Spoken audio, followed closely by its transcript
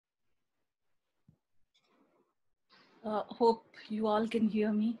Hope you all can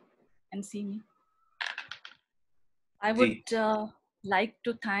hear me and see me. I would ji like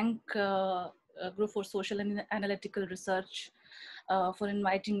to thank Group for Social and Analytical Research for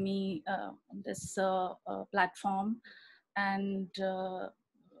inviting me on this platform. And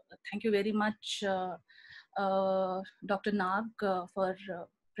thank you very much, Dr. Nag, for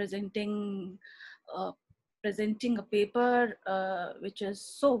presenting uh, presenting a paper which is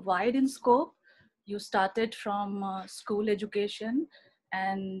so wide in scope. You started from school education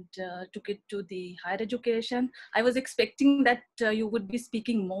and took it to the higher education. I was expecting that you would be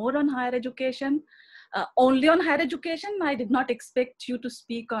speaking more on higher education, only on higher education. I did not expect you to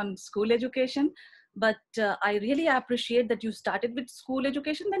speak on school education, but I really appreciate that you started with school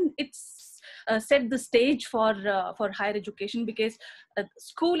education. Then it's set the stage for higher education, because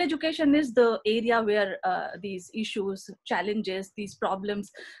school education is the area where these issues, challenges, these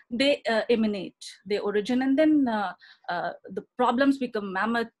problems, they emanate, they origin, and then the problems become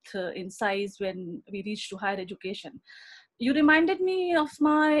mammoth in size when we reach to higher education. You reminded me of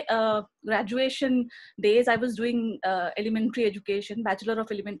my graduation days. I was doing elementary education, Bachelor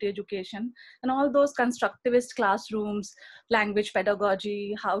of Elementary Education, and all those constructivist classrooms, language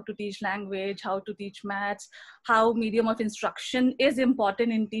pedagogy, how to teach language, how to teach maths, how medium of instruction is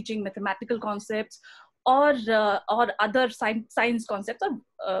important in teaching mathematical concepts or other science concepts,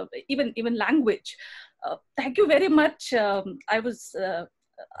 or even language. Thank you very much. I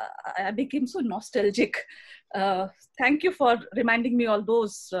became so nostalgic. Uh, Thank you for reminding me all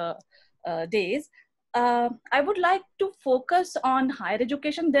those days. I would like to focus on higher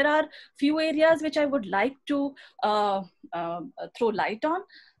education. There are few areas which I would like to throw light on.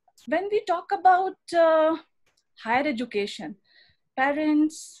 When we talk about higher education,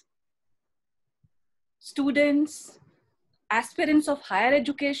 parents, students, aspirants of higher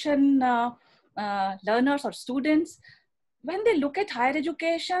education, learners or students, when they look at higher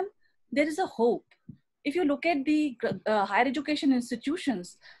education, there is a hope. If you look at the higher education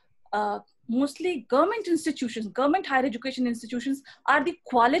institutions, mostly government institutions, government higher education institutions are the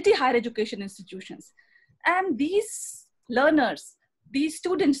quality higher education institutions. And these learners, these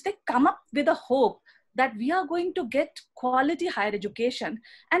students, they come up with a hope that we are going to get quality higher education.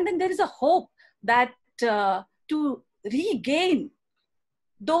 And then there is a hope that to regain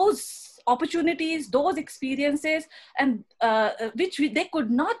those opportunities, those experiences, and they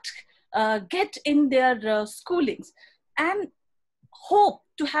could not get in their schoolings, and hope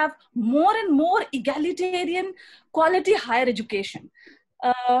to have more and more egalitarian quality higher education.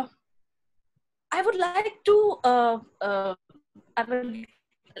 Uh, I would like to I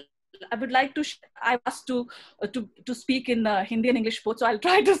would like to I was asked to speak in Hindi and English both, so I'll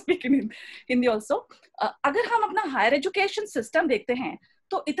try to speak in Hindi also. अगर हम अपना higher education system देखते हैं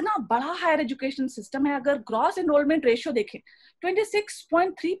तो इतना बड़ा higher education system है. अगर ग्रॉस एनरोलमेंट रेशियो देखें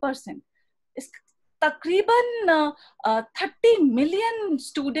 26.3%, तकरीबन 30 मिलियन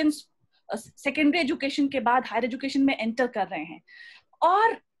स्टूडेंट्स सेकेंडरी एजुकेशन के बाद हायर एजुकेशन में एंटर कर रहे हैं,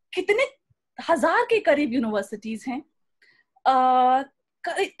 और कितने हजार के करीब यूनिवर्सिटीज हैं,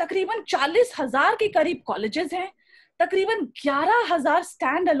 तकरीबन 40,000 के करीब कॉलेजेस हैं, तकरीबन 11,000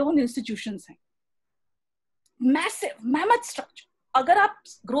 स्टैंड अलोन इंस्टीट्यूशंस हैं. Massive mammoth structure. अगर आप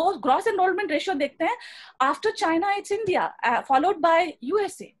ग्रॉस एनरोलमेंट रेशियो देखते हैं, after China it's India, followed by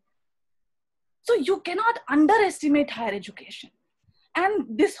USA. So you cannot underestimate higher education and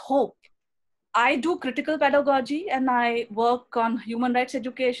this hope. I do critical pedagogy and I work on human rights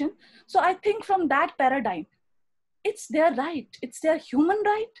education. So I think from that paradigm, it's their right, it's their human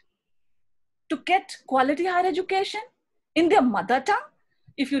right to get quality higher education in their mother tongue.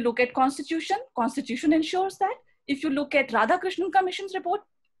 If you look at Constitution ensures that. If you look at Radhakrishnan Commission's report,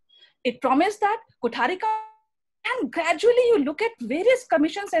 it promised that. Kothari, and gradually you look at various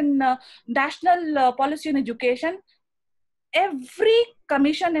commissions and national policy on education. Every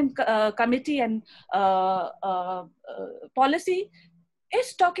commission and committee and policy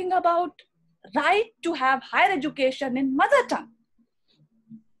is talking about right to have higher education in mother tongue.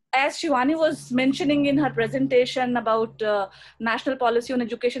 As Shivani was mentioning in her presentation about National Policy on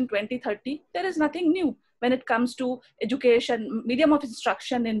Education 2030, there is nothing new when it comes to education, medium of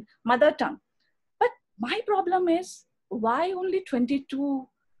instruction in mother tongue. But my problem is, why only 22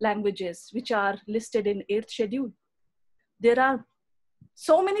 languages which are listed in 8th schedule? There are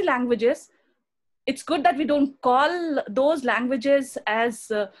so many languages. It's good that we don't call those languages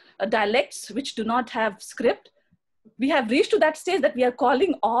as dialects which do not have script. We have reached to that stage that we are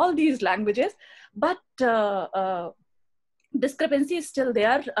calling all these languages, but discrepancy is still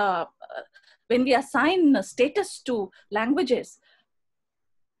there. When we assign status to languages,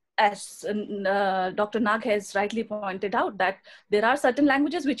 as Dr. Nag has rightly pointed out, that there are certain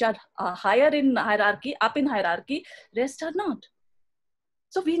languages which are higher in hierarchy, up in hierarchy, rest are not.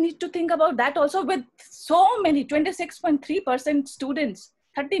 So we need to think about that also, with so many 26.3% students,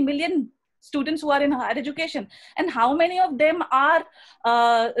 30 million students who are in higher education, and how many of them are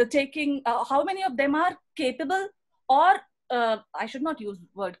how many of them are capable, or I should not use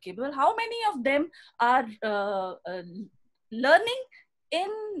word capable, how many of them are learning in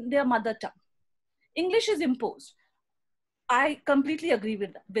their mother tongue. English is imposed. I completely agree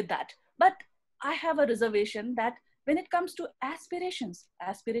with that. But I have a reservation that when it comes to aspirations,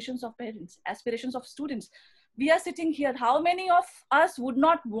 aspirations of parents, aspirations of students, we are sitting here, how many of us would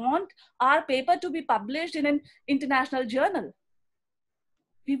not want our paper to be published in an international journal?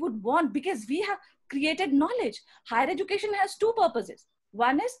 We would want, because we have created knowledge. Higher education has two purposes.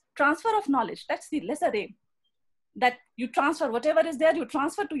 One is transfer of knowledge. That's the lesser aim. That you transfer whatever is there, you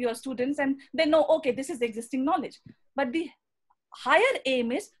transfer to your students, and they know, okay, this is existing knowledge. But the higher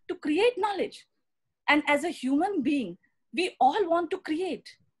aim is to create knowledge. And as a human being, we all want to create.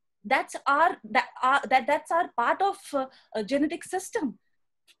 That's that's our part of a genetic system.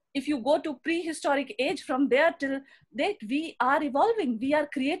 If you go to prehistoric age, from there till date, we are evolving. We are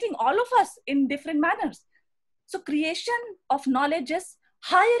creating, all of us, in different manners. So creation of knowledge is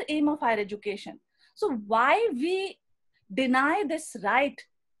higher aim of higher education. So why we deny this right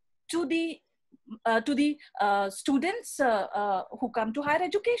to the students who come to higher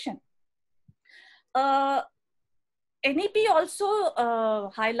education? NEP also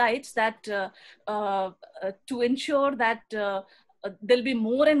highlights that to ensure that there'll be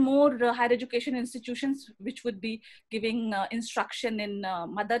more and more higher education institutions which would be giving instruction in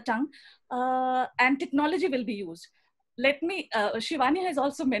mother tongue, and technology will be used. Let me, Shivani has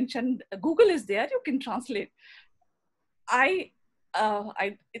also mentioned, Google is there, you can translate.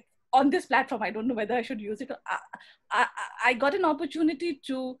 On this platform, I don't know whether I should use it. I got an opportunity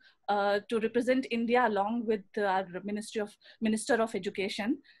to represent India along with our Minister of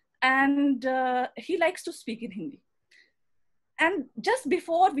Education, and he likes to speak in Hindi. And just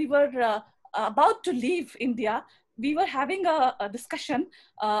before we were about to leave India, we were having a discussion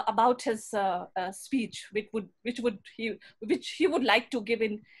about his speech, which he would like to give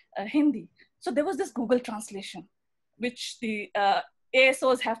in Hindi. So there was this Google translation, which the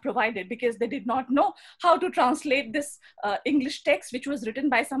ASOs have provided, because they did not know how to translate this English text, which was written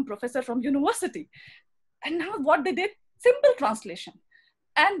by some professor from university. And now what they did, simple translation.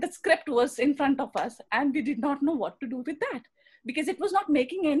 And the script was in front of us, and we did not know what to do with that, because it was not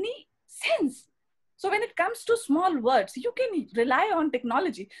making any sense. So when it comes to small words, you can rely on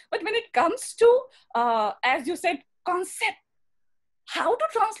technology. But when it comes to, as you said, concept, how to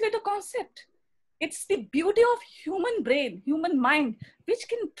translate a concept? It's the beauty of human brain, human mind, which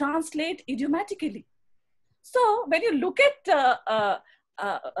can translate idiomatically. So when you look at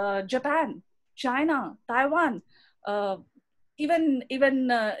Japan, China, Taiwan,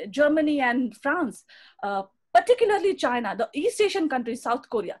 even Germany and France, particularly China, the East Asian countries, South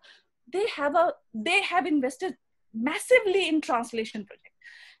Korea, they have invested massively in translation projects.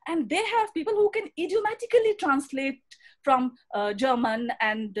 And they have people who can idiomatically translate from German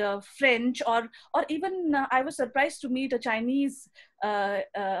and French, or even I was surprised to meet a Chinese.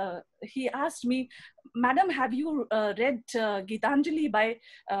 He asked me, "Madam, have you read Gitanjali by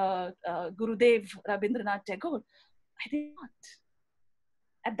Gurudev Rabindranath Tagore?" I did not.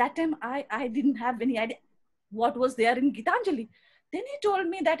 At that time, I didn't have any idea what was there in Gitanjali. Then he told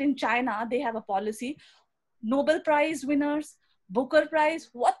me that in China, they have a policy, Nobel Prize winners, Booker Prize,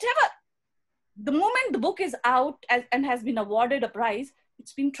 whatever. The moment the book is out and has been awarded a prize,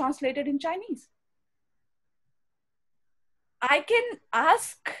 it's been translated in Chinese. I can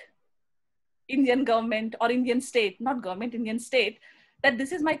ask Indian government or Indian state, not government, Indian state, that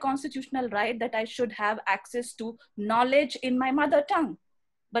this is my constitutional right, that I should have access to knowledge in my mother tongue.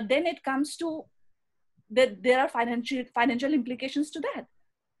 But then it comes to that there are financial implications to that.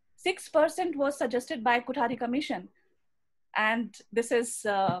 6% was suggested by Kothari Commission. And this is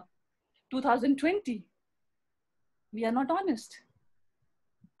 2020. We are not honest.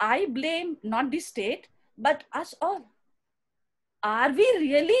 I blame not the state, but us all. Are we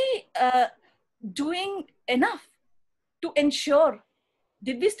really doing enough to ensure?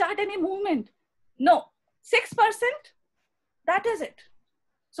 Did we start any movement? No. 6%, that is it.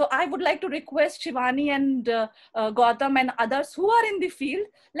 So I would like to request Shivani and Gautam and others who are in the field,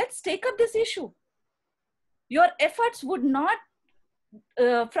 let's take up this issue. Your efforts would not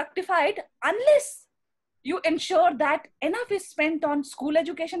fructified unless you ensure that enough is spent on school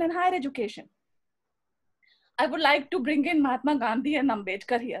education and higher education. I would like to bring in Mahatma Gandhi and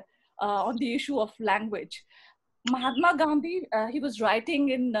Ambedkar here on the issue of language. Mahatma Gandhi, he was writing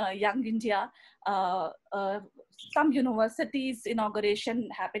in Young India. Uh, uh, some universities inauguration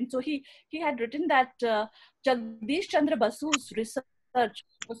happened. So he had written that Jagdish Chandra Basu's research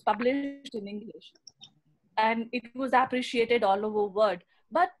was published in English, and it was appreciated all over the world.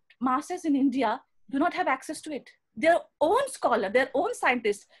 But masses in India do not have access to it. Their own scholar, their own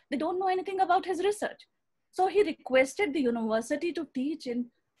scientists, they don't know anything about his research. So he requested the university to teach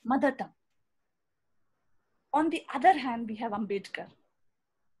in mother tongue. On the other hand, we have Ambedkar,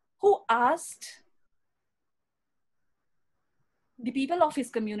 who asked the people of his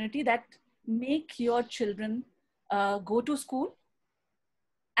community that make your children go to school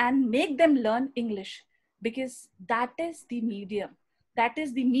and make them learn English, because that is the medium, that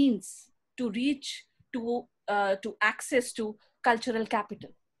is the means to reach to access to cultural capital.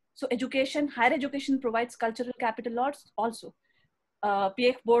 So education, higher education provides cultural capital also.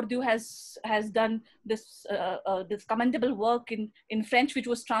 Pierre Bourdieu has done this commendable work in French, which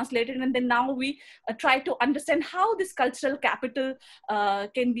was translated, and then now we try to understand how this cultural capital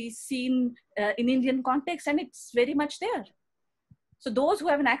can be seen in Indian context, and it's very much there. So those who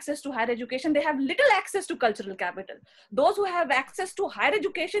have an access to higher education, they have little access to cultural capital. Those who have access to higher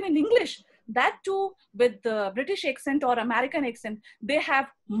education in English, that too with the British accent or American accent, they have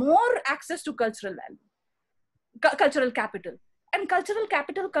more access to cultural value, cultural capital. And cultural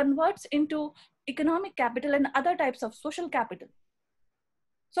capital converts into economic capital and other types of social capital.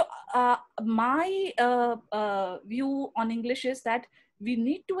 So my view on English is that we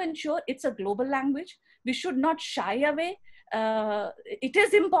need to ensure it's a global language. We should not shy away. It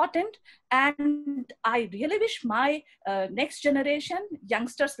is important, and I really wish my next generation,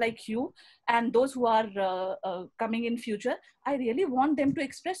 youngsters like you, and those who are coming in future, I really want them to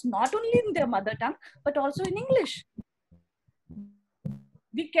express not only in their mother tongue, but also in English.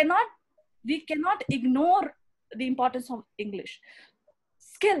 We cannot ignore the importance of English.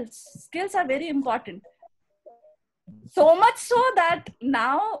 Skills are very important, so much so that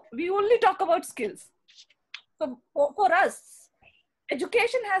now we only talk about skills. So for us,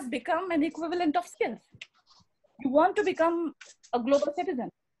 education has become an equivalent of skills. You want to become a global citizen,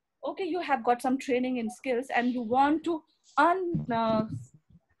 okay, you have got some training in skills, and you want to earn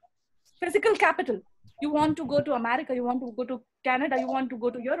physical capital. You want to go to America, you want to go to Canada, you want to go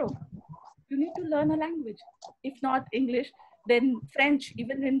to Europe, you need to learn a language. If not English, then French.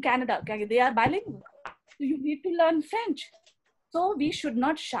 Even in Canada, they are bilingual. So you need to learn French. So we should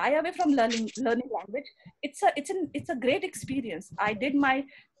not shy away from learning language. It's a great experience. I did my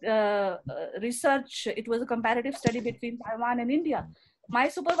research. It was a comparative study between Taiwan and India. My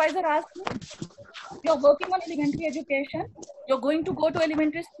supervisor asked me, "You're working on elementary education. You're going to go to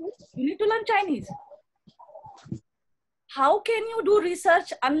elementary school. You need to learn Chinese. How can you do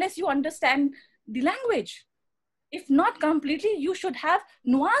research unless you understand the language? If not completely, you should have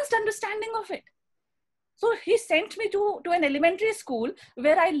nuanced understanding of it." So he sent me to an elementary school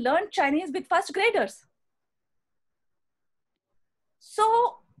where I learned Chinese with first graders.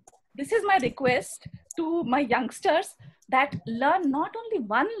 So this is my request to my youngsters, that learn not only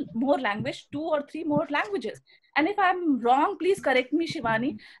one more language, 2 or 3 more languages. And if I'm wrong, please correct me,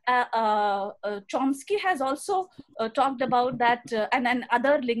 Shivani. Chomsky has also talked about that, and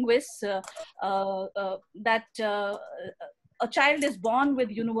other linguists, that a child is born with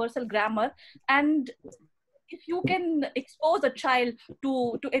universal grammar, and if you can expose a child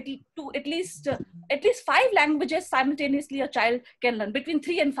to at least 5 languages simultaneously, a child can learn between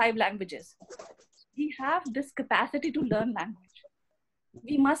 3 and 5 languages. We have this capacity to learn language.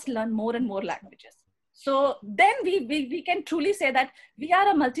 We must learn more and more languages. So then we can truly say that we are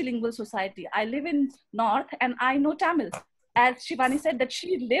a multilingual society. I live in North and I know Tamil. As Shivani said, that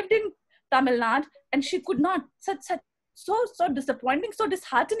she lived in Tamil Nadu and she could not, so disappointing, so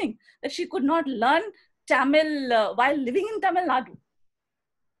disheartening that she could not learn Tamil while living in Tamil Nadu.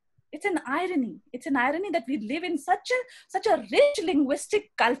 It's an irony. It's an irony that we live in such a rich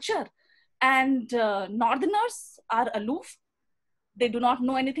linguistic culture, and Northerners are aloof. They do not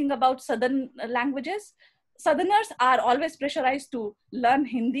know anything about Southern languages. Southerners are always pressurized to learn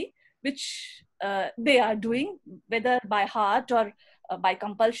Hindi, which they are doing, whether by heart or by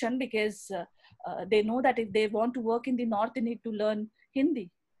compulsion, because they know that if they want to work in the North, they need to learn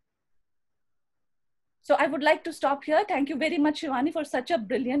Hindi. So I would like to stop here. Thank you very much, Shivani, for such a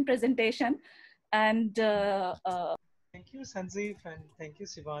brilliant presentation. And thank you, Sanjeev, and thank you,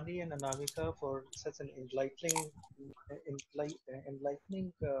 Shivani and Anamika, for such an enlightening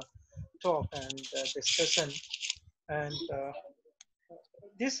talk and discussion. And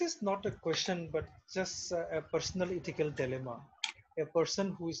this is not a question, but just a personal ethical dilemma. A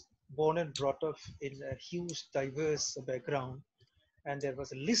person who is born and brought up in a huge, diverse background, and there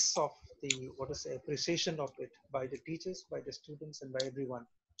was a list of the appreciation of it by the teachers, by the students, and by everyone.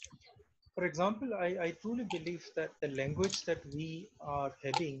 For example, I truly believe that the language that we are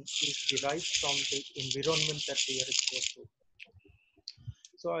having is derived from the environment that we are exposed to.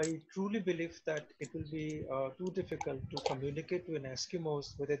 So I truly believe that it will be too difficult to communicate to an Eskimos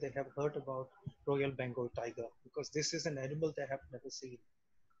whether they have heard about Royal Bengal tiger, because this is an animal they have never seen.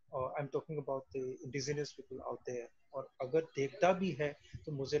 और I'm talking about the indigenous people out there. और अगर देखता भी है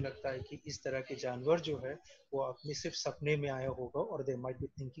तो मुझे लगता है कि इस तरह के जानवर जो है वो अपने सिर्फ सपने में आया होगा, और they might be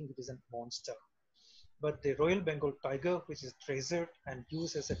thinking it is a monster. But the Royal Bengal tiger, which is treasured and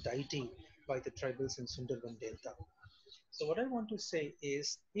used as a deity by the tribals in Sundarban Delta. So what I want to say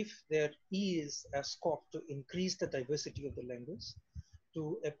is, if there is a scope to increase the diversity of the language,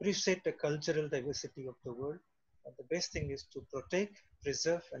 to appreciate the cultural diversity of the world, the best thing is to protect,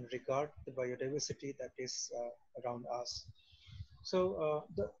 preserve, and regard the biodiversity that is around us. So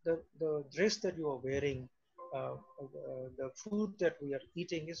the dress that you are wearing, the food that we are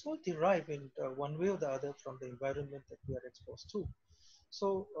eating is all derived in one way or the other from the environment that we are exposed to.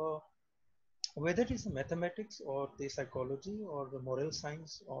 So whether it is mathematics or the psychology or the moral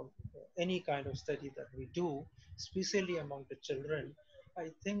science or any kind of study that we do, especially among the children,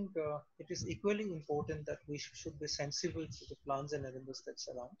 I think it is equally important that we should be sensible to the plants and animals that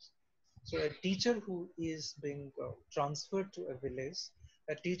surrounds. So a teacher who is being transferred to a village,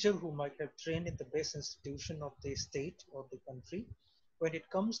 a teacher who might have trained in the best institution of the state or the country, when it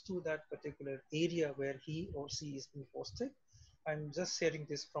comes to that particular area where he or she is being posted, I'm just sharing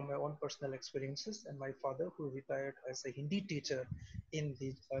this from my own personal experiences and my father, who retired as a Hindi teacher in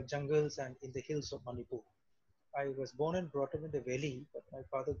the jungles and in the hills of Manipur. I was born and brought up in the valley, but my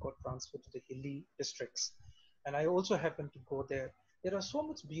father got transferred to the hilly districts. And I also happened to go there. There are so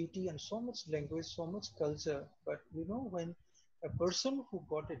much beauty and so much language, so much culture. But you know, when a person who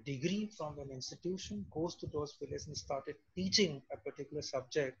got a degree from an institution goes to those villages and started teaching a particular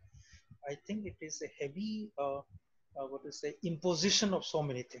subject, I think it is a heavy, imposition of so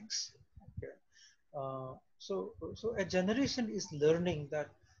many things. Okay. So a generation is learning that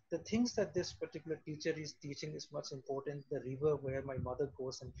the things that this particular teacher is teaching is much important. The river where my mother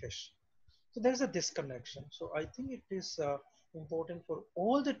goes and fish. So there's a disconnection. So I think it is important for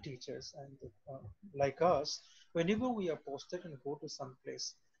all the teachers and like us, whenever we are posted and go to some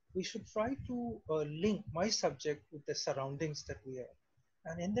place, we should try to link my subject with the surroundings that we are.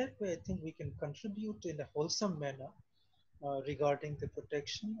 And in that way, I think we can contribute in a wholesome manner regarding the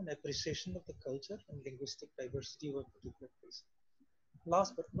protection and appreciation of the culture and linguistic diversity of a particular place.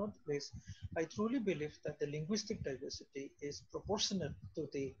 Last but not least, I truly believe that the linguistic diversity is proportional to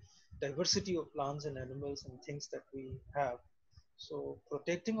the diversity of plants and animals and things that we have. So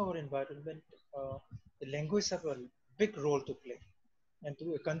protecting our environment, the language have a big role to play. And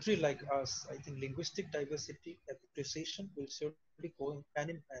to a country like us, I think linguistic diversity appreciation will surely go in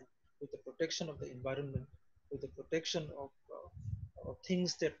hand with the protection of the environment, with the protection of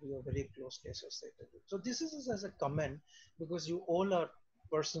things that we are very closely associated with. So this is as a comment, because you all are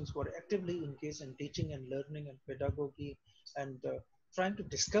persons who are actively engaged in teaching and learning and pedagogy and trying to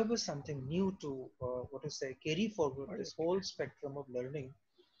discover something new to carry forward this whole spectrum of learning.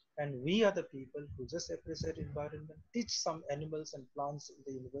 And we are the people who just appreciate environment, teach some animals and plants in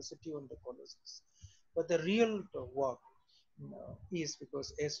the university or in the colleges. But the real work is,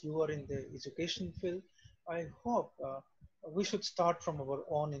 because as you are in the education field, I hope we should start from our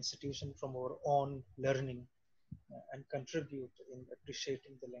own institution, from our own learning, and contribute in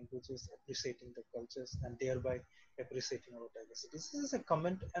appreciating the languages, appreciating the cultures, and thereby appreciating our diversity. This is a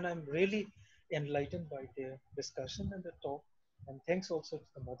comment, and I'm really enlightened by the discussion and the talk. And thanks also to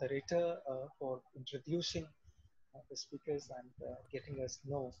the moderator for introducing the speakers and getting us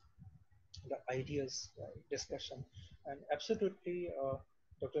know the ideas discussion. And absolutely,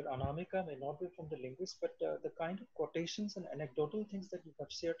 Dr. Anamika may not be from the linguist, but the kind of quotations and anecdotal things that you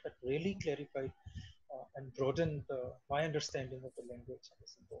have shared have really clarified and broadened my understanding of the language and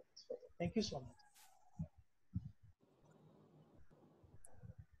its importance further. Thank you so much.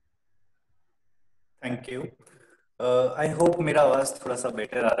 Thank you. I hope मेरा आवाज थोड़ा सा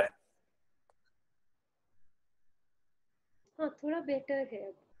better आ रहा है. हाँ, थोड़ा better है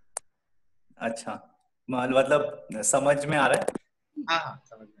अब. अच्छा, मतलब समझ में आ रहा है. हाँ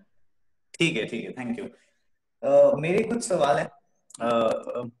समझ में. ठीक है, थैंक यू. मेरे कुछ सवाल हैं,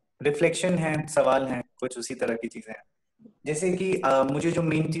 रिफ्लेक्शन है, सवाल हैं, कुछ उसी तरह की चीजें हैं. जैसे कि मुझे जो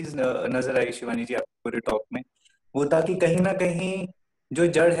मेन चीज नजर आई शिवानी जी आपको पूरे टॉक में, वो था कि कहीं ना कहीं जो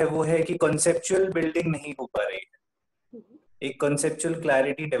जड़ है वो है कि कॉन्सेप्चुअल बिल्डिंग नहीं हो पा रही है, एक कॉन्सेप्चुअल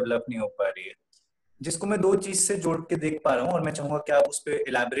क्लैरिटी डेवलप नहीं हो पा रही है, जिसको मैं दो चीज से जोड़ के देख पा रहा हूँ और मैं चाहूंगा कि आप उस पर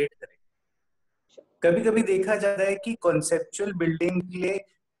इलैबोरेट करें। कभी कभी देखा जाता है कि कॉन्सेप्चुअल बिल्डिंग के लिए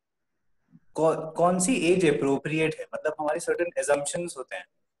कौन सी एज अप्रोप्रिएट है, मतलब हमारे सर्टेन एजम्पशंस होते हैं,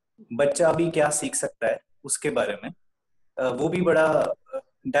 बच्चा अभी क्या सीख सकता है उसके बारे में, वो भी बड़ा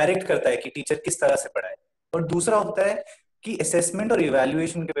डायरेक्ट करता है कि टीचर किस तरह से पढ़ाए। और दूसरा होता है कि असेसमेंट और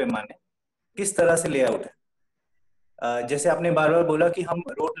इवैल्यूएशन के पैमाने किस तरह से लेआउट है। जैसे आपने बार बार बोला कि हम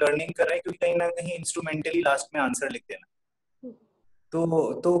रोट लर्निंग कर रहे हैं क्योंकि कहीं ना कहीं इंस्ट्रूमेंटली लास्ट में आंसर लिख देना,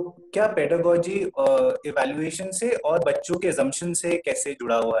 तो क्या पेडागोजी इवैल्यूएशन से और बच्चों के assumption से कैसे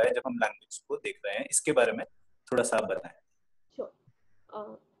जुड़ा हुआ है जब हम लैंग्वेज को देख रहे हैं, इसके बारे में थोड़ा सा आप बताएं। Sure.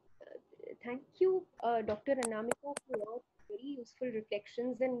 Thank you, Dr. Anamika, for your very useful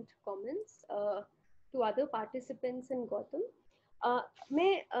reflections and comments. To other participants and Gautam.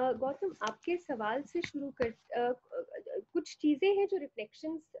 मैं गौतम आपके सवाल से शुरू कर कुछ चीजें हैं जो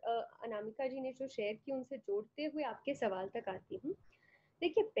रिफ्लेक्शंस अनामिका जी ने जो शेयर की उनसे जोड़ते हुए आपके सवाल तक आती हूँ।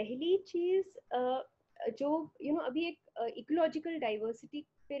 देखिए, पहली चीज जो अभी एक इकोलॉजिकल डाइवर्सिटी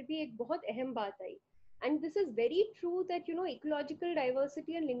पर भी एक बहुत अहम बात आई, and this is very true that ecological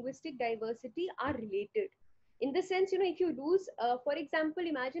diversity and linguistic diversity are related in the sense, if you lose for example,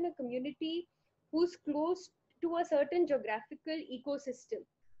 imagine a community who's close to a certain geographical ecosystem,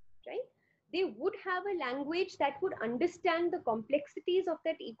 right? They would have a language that would understand the complexities of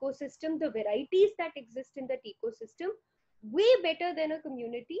that ecosystem, the varieties that exist in that ecosystem way better than a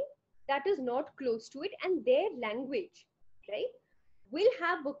community that is not close to it, and their language, right, will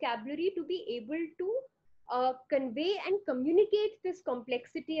have vocabulary to be able to convey and communicate this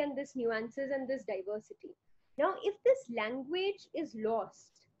complexity and this nuances and this diversity. Now, if this language is lost,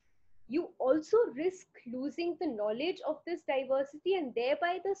 you also risk losing the knowledge of this diversity and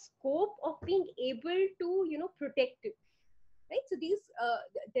thereby the scope of being able to protect it, right? So these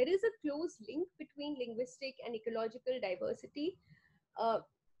there is a close link between linguistic and ecological diversity.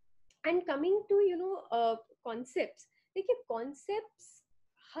 And coming to concepts, देखिए concepts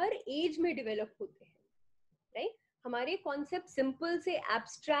हर as में develop होते हैं, right? हमारे concept simple से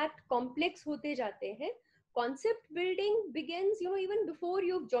abstract complex होते जाते हैं. Concept building begins even before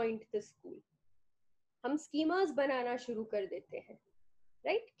you joined the school. हम स्कीमास बनाना शुरू कर देते हैं,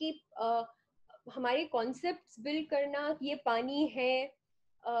 राइट? कि हमारे कॉन्सेप्ट्स बिल्ड करना, ये पानी है,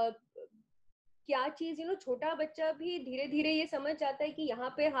 क्या चीज छोटा बच्चा भी धीरे धीरे ये समझ जाता है कि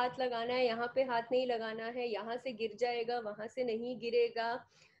यहाँ पे हाथ लगाना है, यहाँ पे हाथ नहीं लगाना है, यहाँ से गिर जाएगा, वहां से नहीं गिरेगा,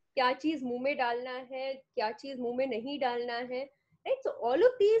 क्या चीज मुंह में डालना है, क्या चीज मुंह में नहीं डालना है, right? So all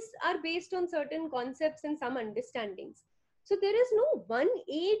of these are based on certain concepts and some understandings. So there is no one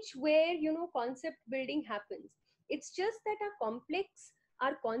age where concept building happens. It's just that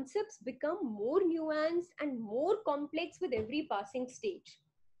our concepts become more nuanced and more complex with every passing stage,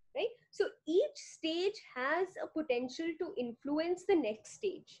 right? So each stage has a potential to influence the next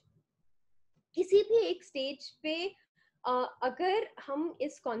stage. किसी भी एक stage पे अगर हम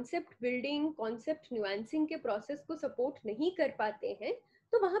इस concept building, concept न्यूएंसिंग के process को support नहीं कर पाते हैं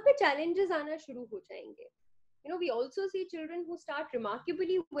तो वहां पे चैलेंजेस आना शुरू हो जाएंगे. We also see children who start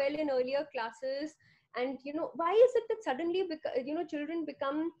remarkably well in earlier classes, and why is it that suddenly children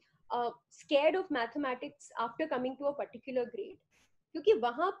become scared of mathematics after coming to a particular grade? क्योंकि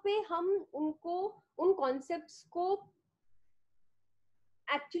वहां पे हम उनको उन कॉन्सेप्ट्स को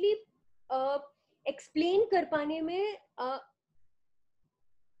एक्चुअली एक्सप्लेन कर पाने में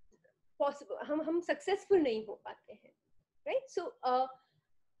हम सक्सेसफुल नहीं हो पाते हैं, right? So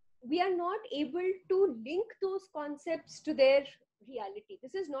we are not able to link those concepts to their reality.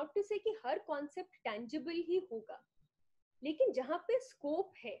 This is not to say कि हर concept tangible ही होगा, लेकिन जहाँ पे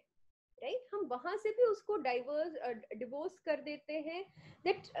scope है, right, हम वहां से भी उसको divorce कर देते हैं.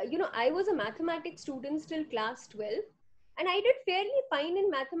 That I was a mathematics student till class 12, and I did fairly fine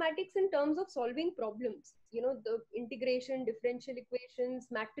in mathematics in terms of solving problems. The integration, differential equations,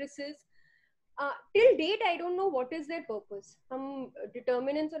 matrices. Till date, I don't know what is their purpose. हम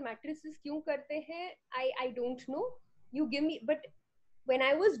determinants और matrices क्यों करते हैं? I don't know. You give me, but when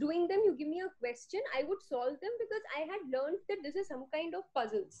I was doing them, you give me a question, I would solve them because I had learned that this is some kind of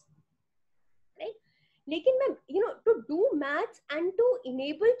puzzles, right? लेकिन मैं to do maths and to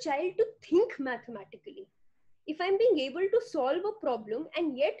enable child to think mathematically, if I'm being able to solve a problem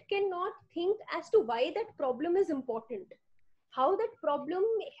and yet cannot think as to why that problem is important, how that problem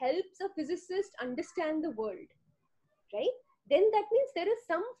helps a physicist understand the world, right? Then that means there is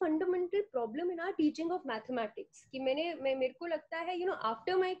some fundamental problem in our teaching of mathematics. कि मेरे को लगता है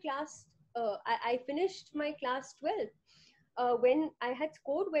after my class I finished my class 12, when I had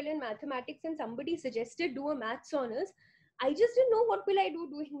scored well in mathematics and somebody suggested do a maths honors, I just didn't know what will I do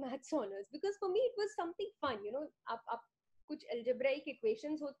doing maths honors, because for me it was something fun, you know. Up kuch algebraic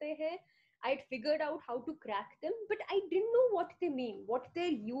equations hote hain, I'd figured out how to crack them, but I didn't know what they mean, what their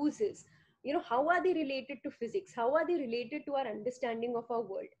use is, you know, how are they related to physics, how are they related to our understanding of our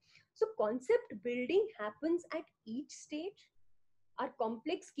world. So concept building happens at each stage. Our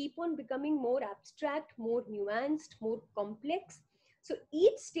complex keep on becoming more abstract, more nuanced, more complex. So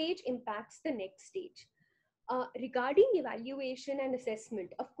each stage impacts the next stage. Regarding evaluation and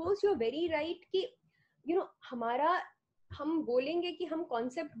assessment, of course you're very right कि you know हम बोलेंगे कि हम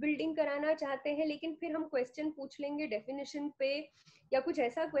concept building कराना चाहते हैं, लेकिन फिर हम क्वेश्चन पूछ लेंगे डेफिनेशन पे, या कुछ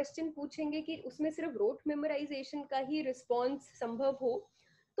ऐसा क्वेश्चन पूछेंगे कि उसमें सिर्फ रोट मेमोराइजेशन का ही रिस्पॉन्स संभव हो,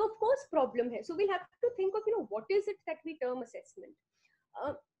 तो ऑफ कोर्स प्रॉब्लम है. So we'll have to think of, you know, what is it that we term assessment.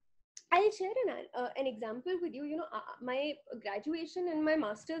 I'll share an example with you. You know, my graduation and my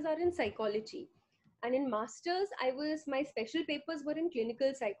masters are in psychology. And in masters, my special papers were in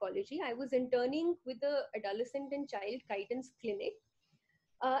clinical psychology. I was interning with the adolescent and child guidance clinic.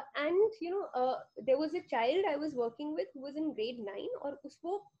 And, you know, there was a child I was working with who was in grade 9. और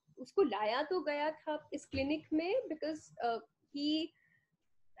उसको लाया तो गया था इस clinic में because he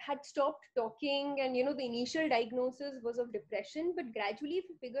had stopped talking, and you know the initial diagnosis was of depression, but gradually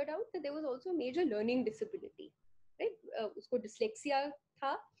we figured out that there was also a major learning disability, right? Usko dyslexia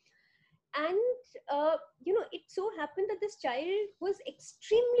tha. And you know, it so happened that this child was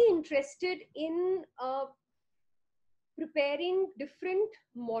extremely interested in preparing different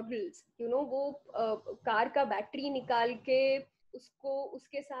models. You know, वो car का battery निकाल के उसको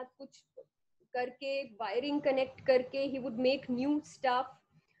उसके साथ कुछ करके wiring connect करके he would make new stuff.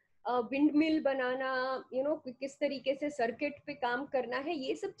 Wind mill banana, you know, किस तरीके से सर्किट पे काम करना है,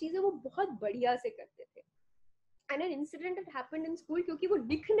 ये सब चीजें वो बहुत बढ़िया से करते थे. And an incident had happened in school, क्योंकि वो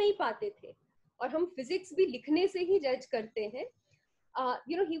लिख नहीं पाते थे और हम फिजिक्स भी लिखने से ही जज करते हैं.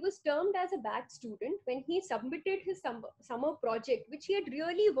 You know, he was termed as a bad student when he submitted his summer project which he had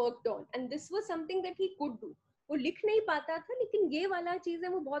really worked on, and this was something that he could do. वो लिख नहीं पाता था, लेकिन ये वाला चीज है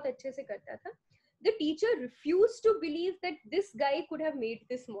वो बहुत अच्छे से करता था. The teacher refused to believe that this guy could have made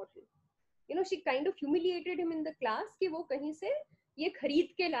this model. You know, she kind of humiliated him in the class कि वो कहीं से ये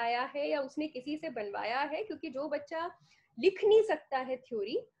खरीद के लाया है या उसने किसी से बनवाया है, क्योंकि जो बच्चा लिख नहीं सकता है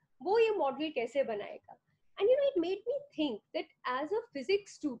थ्योरी, वो ये मॉडल कैसे बनाएगा. And you know, it made me think that as a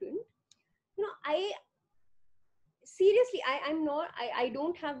physics student, you know, I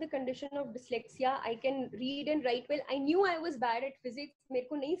don't have the condition of dyslexia. I can read and write well. I knew I was bad at physics. मेरे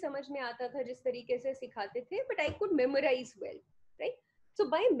को नहीं समझ में आता था जिस तरीके से सिखाते थे, but I could memorize well, right? So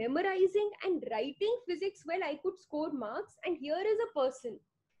by memorizing and writing physics well, I could score marks. And here is a person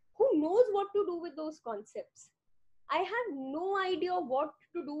who knows what to do with those concepts. I have no idea what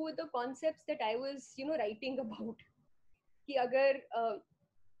to do with the concepts that I was, you know, writing about. कि अगर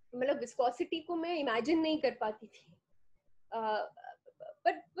मतलब viscosity को मैं imagine नहीं कर पाती थी,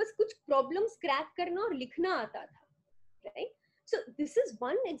 but बस कुछ प्रॉब्लम्स क्रैक करना और लिखना आता था, right? So this is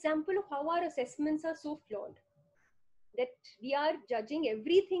one example of how our assessments are so flawed, that we are judging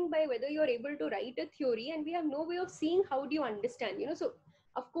everything by whether you're able to write a theory, and we have no way of seeing how do you understand, you know. So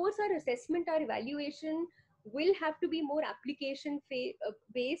of course our assessment, our evaluation will have to be more application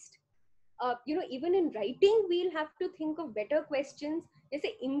based. You know, even in writing we'll have to think of better questions. जैसे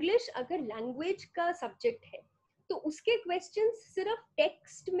English अगर language का subject है, तो उसके questions सिर्फ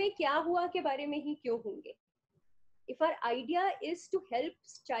text में क्या हुआ के बारे में ही क्यों होंगे? If our idea is to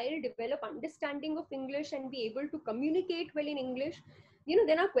help child develop understanding of English and be able to communicate well in English, you know,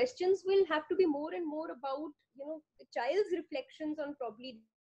 then our questions will have to be more and more about, you know, the child's reflections on probably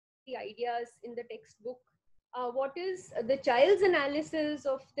the ideas in the textbook. What is the child's analysis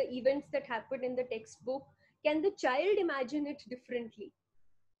of the events that happened in the textbook? Can the child imagine it differently,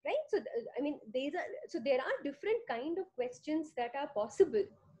 right? So I mean, there are different kind of questions that are possible,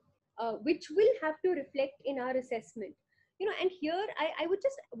 which will have to reflect in our assessment, you know. And here I would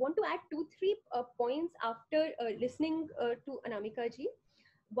just want to add 2-3 points after listening to Anamika ji.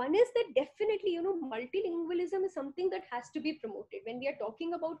 One is that definitely, you know, multilingualism is something that has to be promoted when we are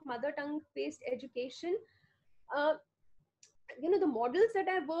talking about mother tongue based education. You know, the models that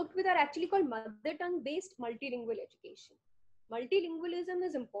I've worked with are actually called mother tongue based multilingual education. Multilingualism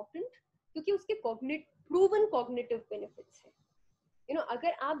is important क्योंकि उसके proven cognitive benefits है. You know,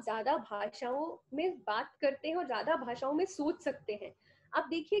 अगर आप ज्यादा भाषाओं में बात करते हैं और ज्यादा भाषाओं में सोच सकते हैं, आप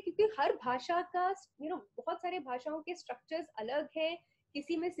देखिए, क्योंकि हर भाषा का, you know, बहुत सारे भाषाओं के स्ट्रक्चर्स अलग हैं,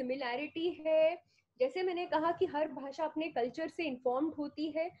 किसी में सिमिलैरिटी है. जैसे मैंने कहा कि हर भाषा अपने कल्चर से इन्फॉर्म्ड होती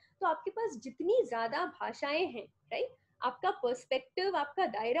है, तो आपके पास जितनी ज्यादा भाषाएं हैं, राइट, आपका पर्सपेक्टिव, आपका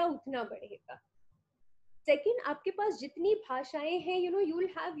दायरा उतना बढ़ेगा. Second, आपके पास जितनी भाषाएं हैं, you know,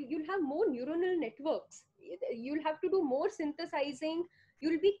 you'll have more neuronal networks. You'll have to do more synthesizing.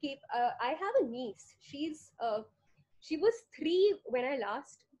 You'll be I have a niece. She was 3 when I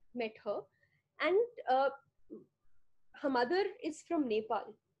last met her, and her mother is from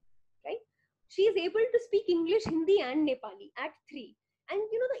Nepal, right? She is able to speak English, Hindi, and Nepali at 3. And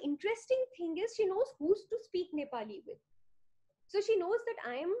you know, the interesting thing is she knows who to speak Nepali with. So she knows that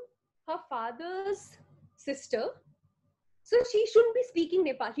I am her father's sister. So she shouldn't be speaking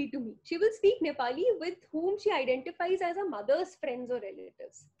Nepali to me. She will speak Nepali with whom she identifies as her mother's friends or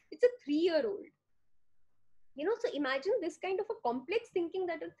relatives. It's a 3-year-old. You know, so imagine this kind of a complex thinking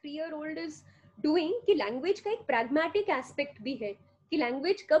that a 3-year-old is doing, कि language का एक pragmatic aspect भी है, कि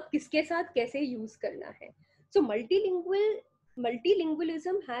language कब किसके साथ कैसे use करना है. So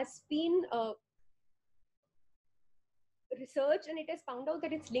multilingualism has been researched, and it has found out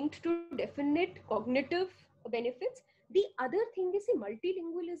that it's linked to definite cognitive benefits. The other thing is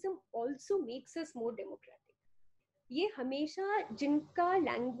multilingualism also makes us more democratic. ये हमेशा जिनका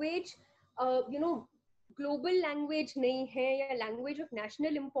language you know global language नहीं है या language of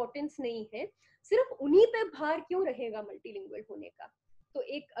national importance नहीं है, सिर्फ उन्हीं पे भार क्यों रहेगा मल्टीलिंगुअल होने का. तो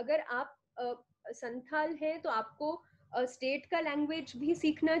एक अगर आप संथाल है तो आपको स्टेट का लैंग्वेज भी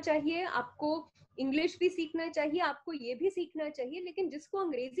सीखना चाहिए, आपको इंग्लिश भी सीखना चाहिए, आपको ये भी सीखना चाहिए, लेकिन जिसको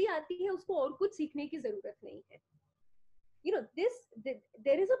अंग्रेजी आती है उसको और कुछ सीखने की जरूरत नहीं है. You know,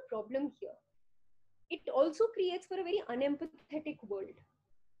 there is a problem here. It also creates for a very unempathetic world.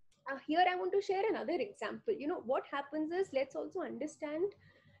 Here I want to share another example. You know, what happens is, let's also understand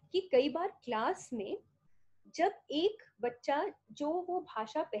कि कई बार क्लास में जब एक बच्चा जो वो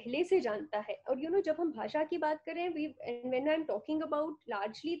भाषा पहले से जानता है, और you know, जब हम भाषा की बात करें, when I'm talking about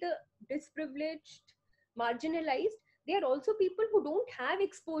largely the disprivileged, marginalized, they are also people who don't have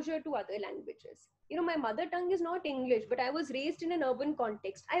exposure to other languages. You know, my mother tongue is not English, but I was raised in an urban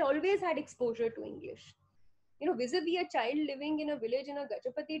context. I always had exposure to English. You know, vis-a-vis a child living in a village in a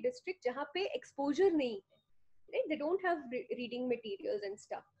Gajapati district जहाँ पे exposure नहीं है, right? They don't have reading materials and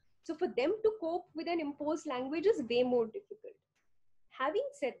stuff. So for them to cope with an imposed language is way more difficult. Having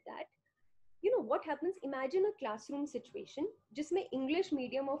said that, you know what happens? Imagine a classroom situation जिसमें English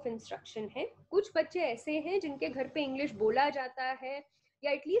medium of instruction है. कुछ बच्चे ऐसे हैं जिनके घर पे English बोला जाता है,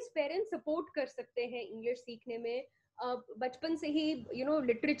 या at least parents support कर सकते हैं English सीखने में. बचपन से ही you know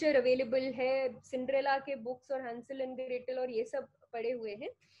लिटरेचर अवेलेबल है, सिंड्रेला के बुक्स और हैंसल एंड ग्रेटल और ये सब पढ़े हुए हैं.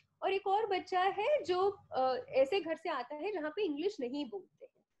 और एक और बच्चा है जो ऐसे घर से आता है जहाँ पे इंग्लिश नहीं बोलते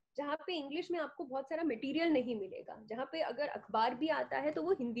हैं, जहाँ पे इंग्लिश में आपको बहुत सारा मटेरियल नहीं मिलेगा, जहाँ पे अगर अखबार भी आता है तो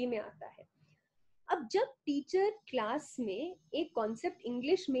वो हिंदी में आता है. अब जब टीचर क्लास में एक कॉन्सेप्ट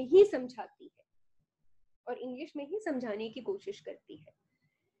इंग्लिश में ही समझाती है और इंग्लिश में ही समझाने की कोशिश करती है,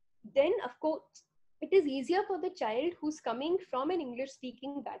 then of course it is easier for the child who's coming from an English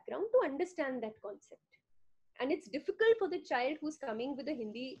speaking background to understand that concept, and it's difficult for the child who's coming with a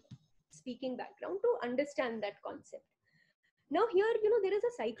Hindi speaking background to understand that concept. Now here, you know, there is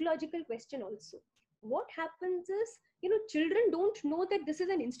a psychological question also. What happens is, you know, children don't know that this is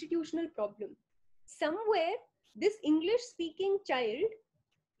an institutional problem. Somewhere this English speaking child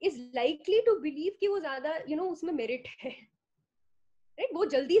is likely to believe कि वो ज़्यादा, you know, उसमें merit है, right? वो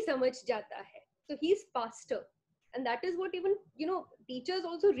जल्दी समझ जाता है, so he's faster, and that is what even, you know, teachers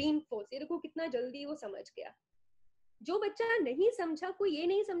also reinforce. ये देखो कितना जल्दी वो समझ गया. जो बच्चा नहीं समझा, कोई ये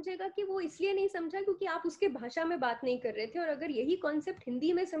नहीं समझेगा कि वो इसलिए नहीं समझा क्योंकि आप उसके भाषा में बात नहीं कर रहे थे, और अगर यही कॉन्सेप्ट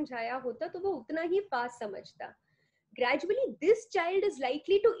हिंदी में समझाया होता तो वो उतना ही फास्ट समझता. Gradually this child is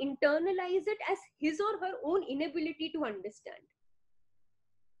likely to internalize it as his or her own inability to understand,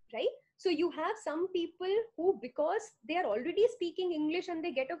 right? So you have some people who, because they are already speaking English and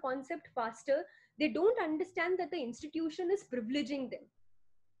they get a concept faster, they don't understand that the institution is privileging them.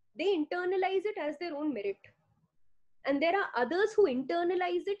 They internalize it as their own merit. And there are others who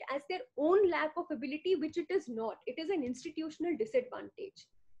internalize it as their own lack of ability, which it is not. It is an institutional disadvantage.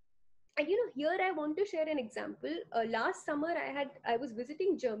 And you know, here I want to share an example. Last summer I was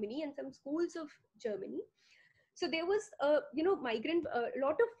visiting Germany and some schools of Germany. So there was you know, migrant, a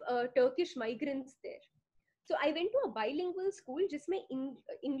lot of Turkish migrants there. So I went to a bilingual school जिसमें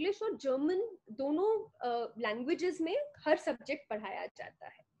English और German दोनों languages में हर subject पढ़ाया जाता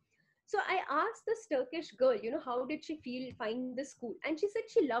है. So I asked this Turkish girl, you know, how did she find the school? And she said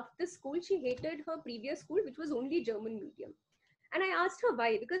she loved the school. She hated her previous school, which was only German medium. And I asked her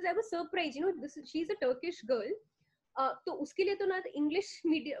why, because I was surprised, you know, she's a Turkish girl. तो उसके लिए तो ना English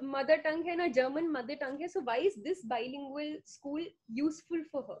mother tongue है ना German mother tongue है. So why is this bilingual school useful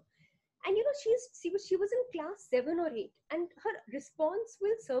for her? And she was in class 7 or 8, and her response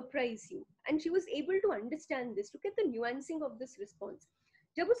will surprise you. And she was able to understand this. Look at the nuancing of this response.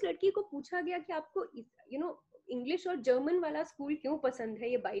 जब उस लड़की को पूछा गया कि आपको English और German वाला स्कूल क्यों पसंद है,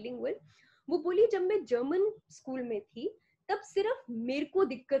 ये बाइलिंगुअल, वो बोली जब मैं जर्मन स्कूल में थी तब सिर्फ मेरे को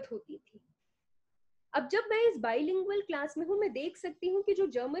दिक्कत होती थी. अब जब मैं इस बाइलिंगुअल क्लास में हूँ, मैं देख सकती हूँ कि जो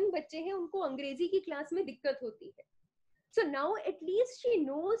जर्मन बच्चे हैं उनको अंग्रेजी की क्लास में दिक्कत होती है. So now at least she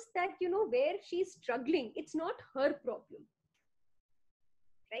knows that, where she's struggling, it's not her problem,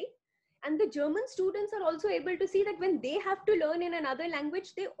 right? And the German students are also able to see that when they have to learn in another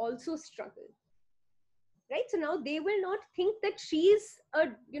language, they also struggle, right? So now they will not think that she's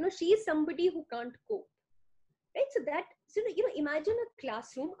somebody who can't cope, right? So imagine a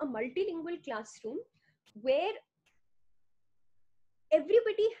classroom, a multilingual classroom, where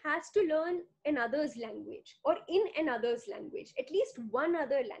everybody has to learn another's language, or in another's language, at least one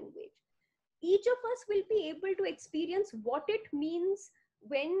other language. Each of us will be able to experience what it means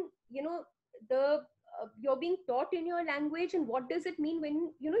when, you're being taught in your language, and what does it mean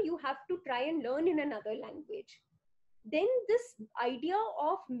when, you have to try and learn in another language. Then this idea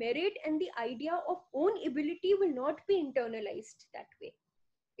of merit and the idea of own ability will not be internalized that way.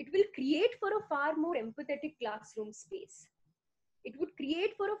 It will create for a far more empathetic classroom space. It would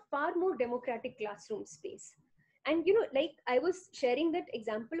create for a far more democratic classroom space. And, like I was sharing that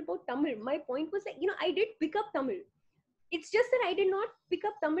example about Tamil, my point was that, I did pick up Tamil. It's just that I did not pick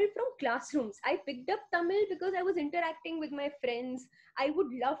up Tamil from classrooms. I picked up Tamil because I was interacting with my friends. I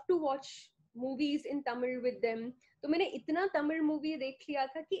would love to watch movies in Tamil with them. So मैंने इतना Tamil movie देख लिया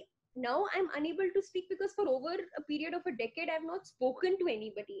था कि now I'm unable to speak because for over a period of a decade, I've not spoken to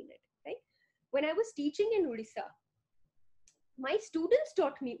anybody in it, right? When I was teaching in Odisha, my students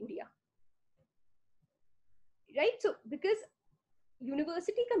taught me Odia, right? So because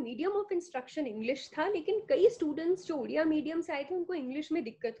university का medium of instruction English था, लेकिन कई students जो Odia medium से आए थे उनको English में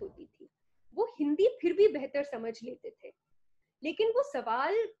दिक्कत होती थी. वो हिंदी फिर भी बेहतर समझ लेते थे, लेकिन वो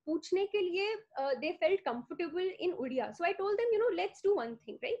सवाल पूछने के लिए they felt comfortable in Odia. So I told them, let's do one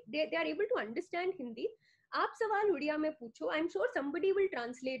thing, right? They are able to understand Hindi. आप सवाल उड़िया में पूछो, I am sure somebody will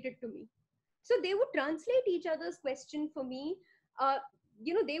translate it to me. So they would translate each other's question for me.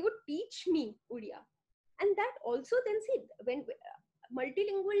 They would teach me Odia. And that also then, see, when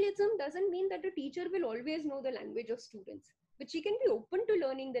multilingualism doesn't mean that a teacher will always know the language of students, but she can be open to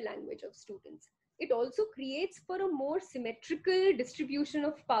learning the language of students. It also creates for a more symmetrical distribution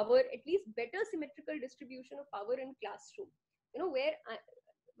of power, at least better symmetrical distribution of power in classroom, where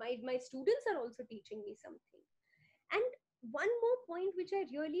my students are also teaching me something. And one more point which I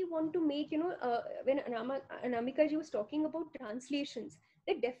really want to make, when Anamika ji was talking about translations,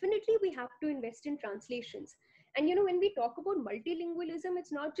 that definitely we have to invest in translations. And when we talk about multilingualism,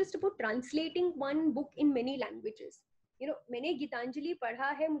 it's not just about translating one book in many languages. मैंने गीतांजलि पढ़ा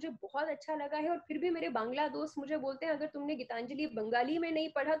है, मुझे बहुत अच्छा लगा है, और फिर भी मेरे बांग्ला दोस्त मुझे बोलते हैं अगर तुमने गीतांजलि बंगाली में नहीं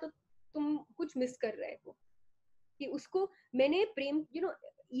पढ़ा तो तुम कुछ मिस कर रहे हो. कि उसको मैंने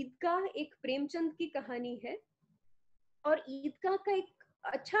ईदगाह एक प्रेमचंद की कहानी है, और ईदगाह का एक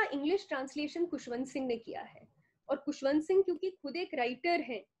अच्छा इंग्लिश ट्रांसलेशन खुशवंत सिंह ने किया है. और खुशवंत सिंह क्योंकि खुद एक राइटर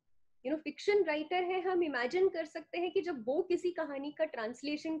है, फिक्शन राइटर है, हम इमेजिन कर सकते हैं कि जब वो किसी कहानी का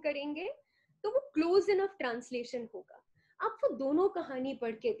ट्रांसलेशन करेंगे तो वो क्लोज इनफ ट्रांसलेशन होगा. आप वो दोनों कहानी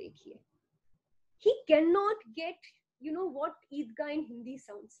पढ़ के देखिए. He can not get what Idgah in Hindi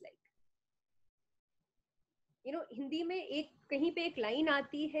sounds like. Hindi में एक कहीं पे एक लाइन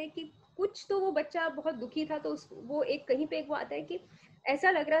आती है कि कुछ तो वो बच्चा बहुत दुखी था, तो वो एक कहीं पे एक वो आता है कि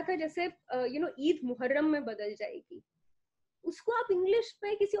ऐसा लग रहा था जैसे ईद मुहर्रम में बदल जाएगी. उसको आप इंग्लिश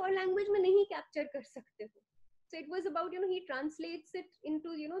में किसी और लैंग्वेज में नहीं कैप्चर कर सकते हो. So it was about, he translates it into,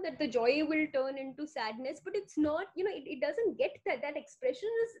 that the joy will turn into sadness, but it's not, it doesn't get that expression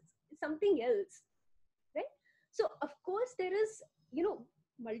is something else, right? So of course there is,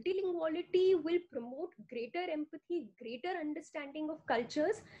 multilinguality will promote greater empathy, greater understanding of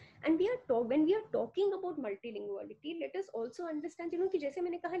cultures. And when we are talking about multilinguality, let us also understand, कि जैसे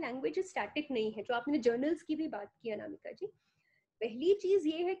मैंने कहा language is static नहीं है, जो आपने journals की भी बात की अनामिका जी. पहली चीज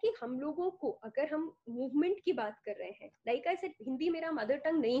ये है कि हम लोगों को, अगर हम मूवमेंट की बात कर रहे हैं, लाइक आई सेड, हिंदी मेरा मदर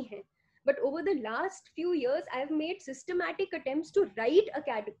टंग नहीं है, but over the last few years I have made systematic attempts to write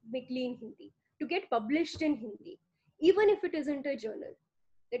academically in Hindi, to get published in Hindi, even if it isn't a journal.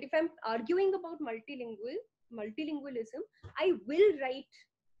 That if I'm arguing about multilingualism, I will write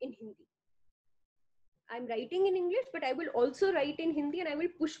in Hindi. I'm writing in English, but I will also write in Hindi, and I will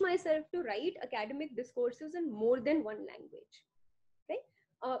push myself to write academic discourses in more than one language. Right?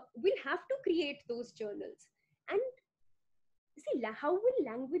 We'll have to create those journals. And See, how will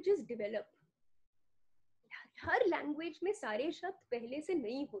languages develop? Her language में सारे शब्द पहले से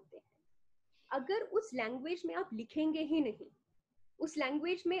नहीं होते हैं. अगर उस लैंग्वेज में आप लिखेंगे ही नहीं, उस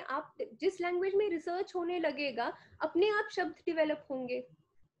लैंग्वेज में आप, जिस लैंग्वेज में रिसर्च होने लगेगा, अपने आप शब्द डेवलप होंगे.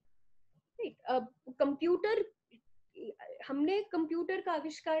 कंप्यूटर, हमने कंप्यूटर का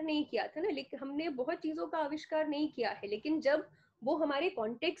आविष्कार नहीं किया था ना, लेकिन हमने बहुत चीजों का आविष्कार नहीं किया है, लेकिन जब वो हमारे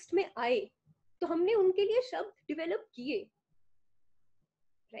कॉन्टेक्स्ट में आए तो हमने उनके लिए शब्द डेवलप किए.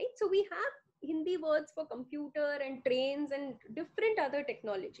 Right, so we have Hindi words for computer and trains and different other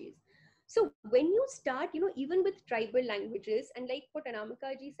technologies. So when you start, even with tribal languages, and like what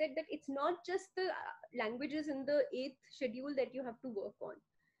Anamika ji said, that it's not just the languages in the 8th schedule that you have to work on.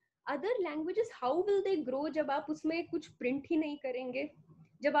 Other languages, how will they grow जब आप उसमें कुछ print ही नहीं करेंगे,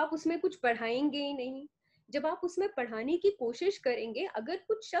 जब आप उसमें कुछ पढ़ाएंगे ही नहीं, जब आप उसमें पढ़ाने की कोशिश करेंगे, अगर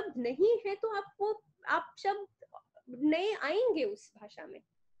कुछ शब्द नहीं है तो आप शब्द नए आएंगे उस भाषा में.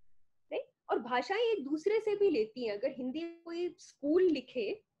 और भाषाएं एक दूसरे से भी लेती हैं. अगर हिंदी कोई स्कूल लिखे,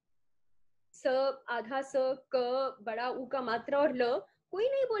 स, आधा स, क, बड़ा ऊ का मात्रा और ल, कोई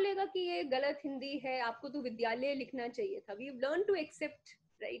नहीं बोलेगा कि ये गलत हिंदी है, आपको तो विद्यालय लिखना चाहिए था. We have learn to accept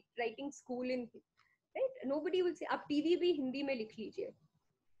writing school in, right. Nobody will say आप टीवी भी हिंदी में लिख लीजिए,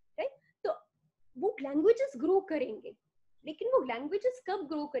 राइट. तो वो लैंग्वेजेस ग्रो करेंगे, लेकिन वो लैंग्वेजेस कब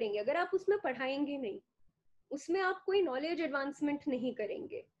ग्रो करेंगे? अगर आप उसमें पढ़ाएंगे नहीं, उसमें आप कोई नॉलेज एडवांसमेंट नहीं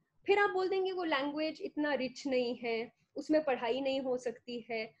करेंगे, फिर आप बोल देंगे वो लैंग्वेज इतना रिच नहीं है, उसमें पढ़ाई नहीं हो सकती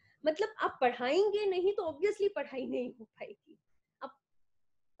है. मतलब आप पढ़ाएंगे नहीं तो ऑब्वियसली पढ़ाई नहीं हो पाएगी. आप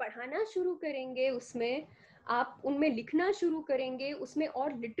पढ़ाना शुरू करेंगे, उसमें आप उनमें लिखना शुरू करेंगे, उसमें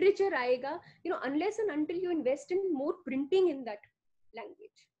और लिटरेचर आएगा. Unless and until you invest in more printing in that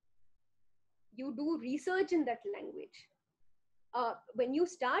language, you do research in that language. When you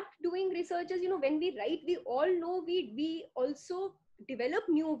start doing researches, when we write, we all know we also develop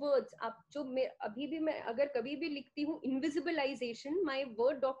new words. आप जो मैं अभी भी, मैं अगर कभी भी लिखती हूँ invisibilization, my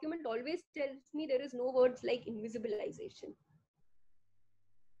word document always tells me there is no words like invisibilization,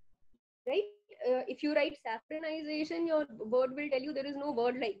 right? If you write saffronization, your word will tell you there is no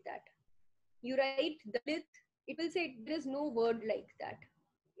word like that. You write Dalit, it will say there is no word like that.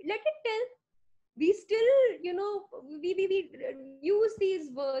 Let it tell. We still, we use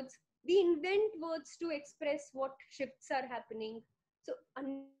these words. We invent words to express what shifts are happening. So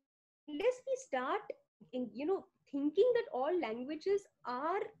unless we start, thinking that all languages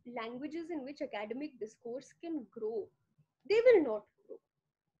are languages in which academic discourse can grow, they will not grow,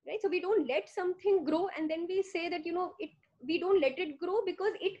 right? So we don't let something grow and then we say that, we don't let it grow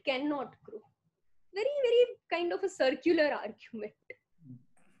because it cannot grow. Very, very kind of a circular argument.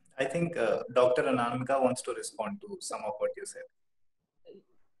 I think Dr. Anamika wants to respond to some of what you said.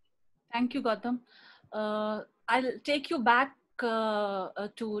 Thank you, Gautam. I'll take you back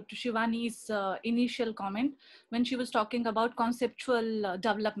to Shivani's initial comment when she was talking about conceptual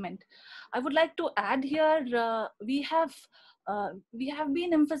development. I would like to add here, we have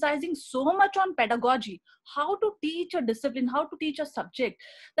been emphasizing so much on pedagogy, how to teach a discipline, how to teach a subject,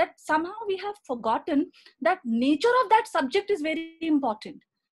 that somehow we have forgotten that nature of that subject is very important.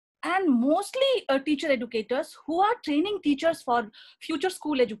 And mostly teacher educators who are training teachers for future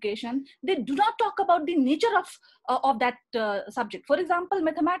school education, they do not talk about the nature of that subject. For example,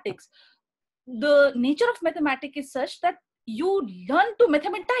 mathematics. The nature of mathematics is such that you learn to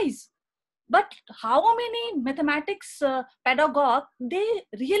mathematize. But how many mathematics pedagogues, they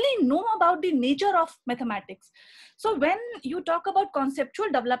really know about the nature of mathematics? So when you talk about conceptual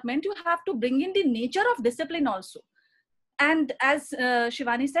development, you have to bring in the nature of discipline also. And as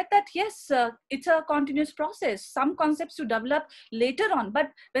Shivani said that, yes, it's a continuous process. Some concepts you develop later on.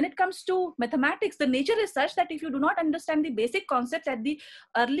 But when it comes to mathematics, the nature is such that if you do not understand the basic concepts at the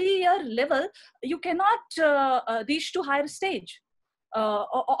earlier level, you cannot reach to higher stage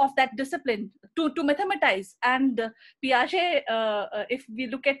of that discipline to mathematize. And Piaget, if we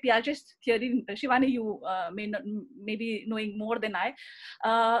look at Piaget's theory, Shivani, you may be knowing more than I,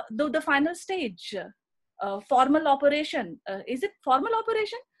 the final stage, formal operation. Is it formal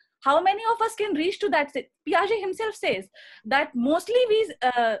operation? How many of us can reach to that? Piaget himself says that mostly we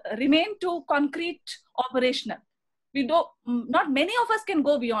remain to concrete operational. Not many of us can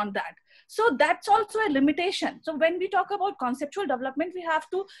go beyond that. So that's also a limitation. So when we talk about conceptual development, we have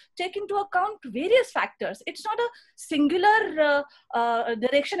to take into account various factors. It's not a singular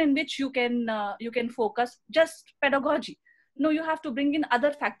direction in which you can focus, just pedagogy. No, you have to bring in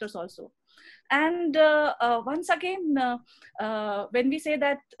other factors also. And once again, when we say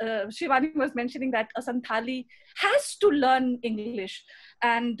that, Shivani was mentioning that a Santhali has to learn English,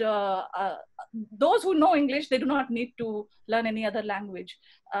 and those who know English, they do not need to learn any other language.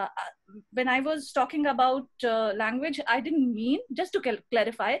 When I was talking about language, I didn't mean, just to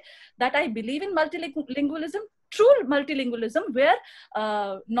clarify, that I believe in multilingualism, true multilingualism, where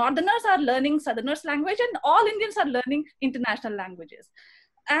Northerners are learning Southerners language and all Indians are learning international languages.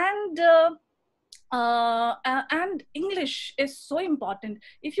 And English is so important.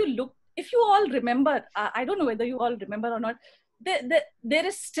 If you all remember, I don't know whether you all remember or not, there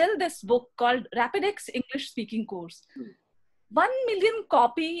is still this book called Rapidex English Speaking Course. 1 million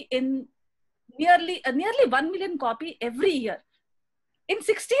copy in nearly 1 million copy every year in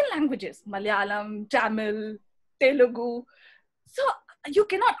 16 languages: Malayalam, Tamil, Telugu. So you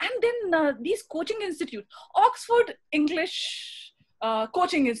cannot. And then these coaching institutes, Oxford English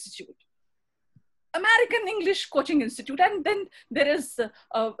Coaching Institute, American English Coaching Institute, and then there is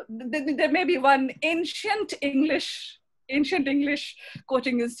there may be one ancient English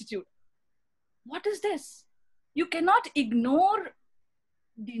Coaching Institute. What is this? You cannot ignore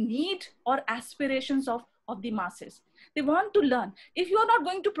the need or aspirations of the masses. They want to learn. If you are not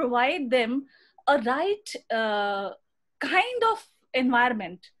going to provide them a right kind of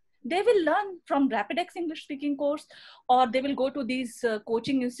environment, they will learn from Rapidex English Speaking Course, or they will go to these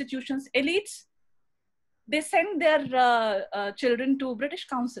coaching institutions. Elites, they send their children to British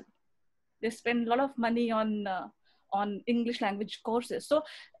Council. They spend a lot of money on English language courses. So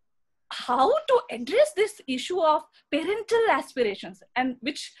how to address this issue of parental aspirations, and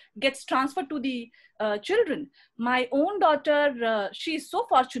which gets transferred to the children? My own daughter, she is so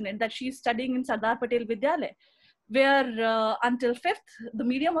fortunate that she is studying in Sardar Patel Vidyalaya, where until 5th, the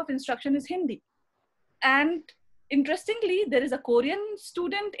medium of instruction is Hindi. And interestingly, there is a Korean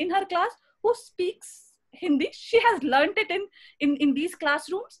student in her class who speaks Hindi. She has learned it in these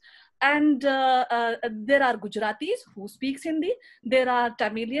classrooms. And there are Gujaratis who speaks Hindi. There are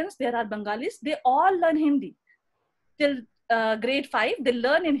Tamilians, there are Bengalis. They all learn Hindi. Till grade 5, they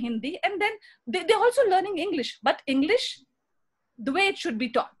learn in Hindi. And then they're also learning English. But English, the way it should be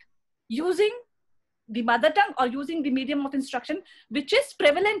taught, using the mother tongue or using the medium of instruction, which is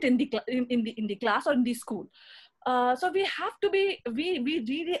prevalent in the class or in the school. So we have to be, we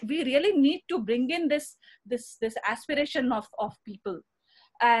really need to bring in this aspiration of people.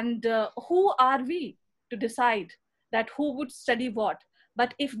 And who are we to decide that who would study what?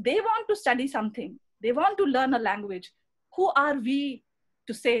 But if they want to study something, they want to learn a language, who are we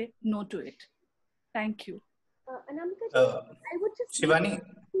to say no to it? Thank you. Anamika, I would just Shivani,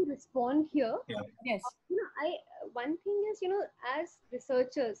 to respond here. Yeah. Yes. One thing is, as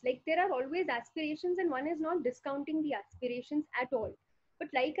researchers, like, there are always aspirations, and one is not discounting the aspirations at all. But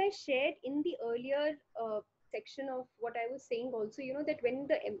like I shared in the earlier section of what I was saying also, that when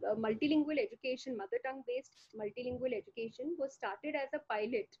the multilingual education, mother tongue based multilingual education was started as a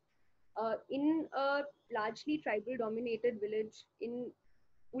pilot in a largely tribal dominated village in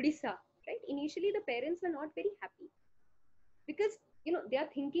Odisha, right? Initially, the parents were not very happy because they are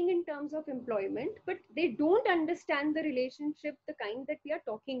thinking in terms of employment, but they don't understand the relationship, the kind that we are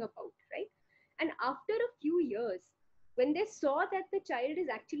talking about, right? And after a few years, when they saw that the child is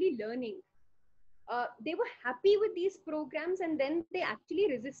actually learning, they were happy with these programs, and then they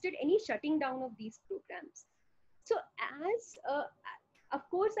actually resisted any shutting down of these programs. So as of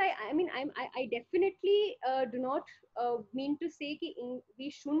course, I definitely do not mean to say we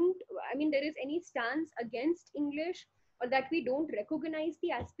shouldn't, there is any stance against English, or that we don't recognize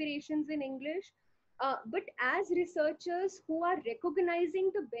the aspirations in English. But as researchers who are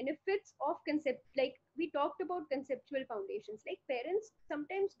recognizing the benefits of concept, like we talked about conceptual foundations, like parents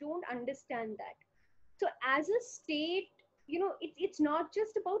sometimes don't understand that. So as a state, it's not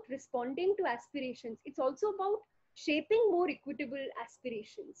just about responding to aspirations, it's also about shaping more equitable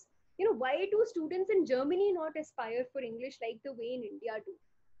aspirations. Why do students in Germany not aspire for English like the way in India do?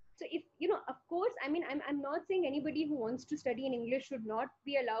 So if, of course, I'm not saying anybody who wants to study in English should not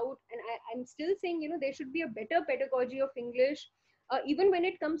be allowed. And I'm still saying, there should be a better pedagogy of English. Even when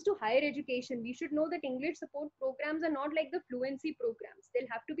it comes to higher education, we should know that English support programs are not like the fluency programs.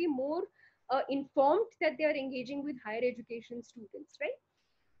 They'll have to be more informed that they are engaging with higher education students, right?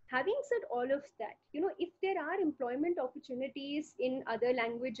 Having said all of that, if there are employment opportunities in other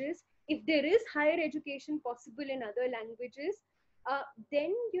languages, if there is higher education possible in other languages,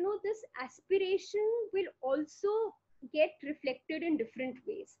 then, this aspiration will also get reflected in different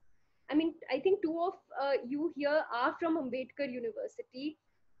ways. I think two of you here are from Ambedkar University.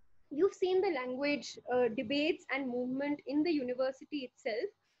 You've seen the language debates and movement in the university itself.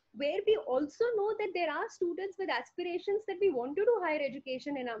 where we also know that there are students with aspirations that we want to do higher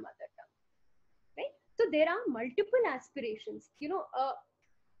education in our mother tongue, right? So there are multiple aspirations,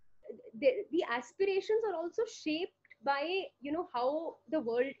 the aspirations are also shaped by, how the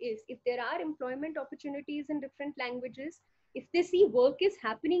world is. If there are employment opportunities in different languages, if they see work is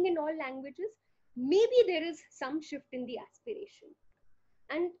happening in all languages, maybe there is some shift in the aspiration.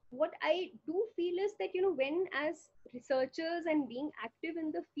 And what I do feel is that, when as researchers and being active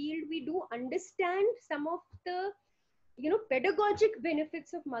in the field, we do understand some of the, pedagogic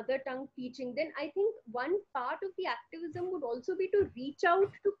benefits of mother tongue teaching, then I think one part of the activism would also be to reach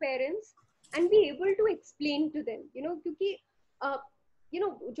out to parents and be able to explain to them, क्योंकि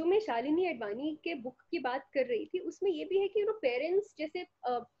जो मैं शालिनी अडवाणी के book की बात कर रही थी, उसमें ये भी है कि पेरेंट्स जैसे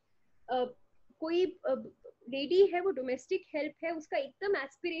कोई लेडी है, वो डोमेस्टिक हेल्प है, उसका एकदम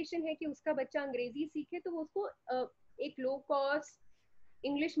एस्पिरेशन है कि उसका बच्चा अंग्रेजी सीखे, तो वो उसको एक low cost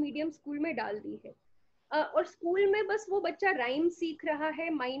English medium school में डाल दी है, और स्कूल में बस वो बच्चा राइम सीख रहा है,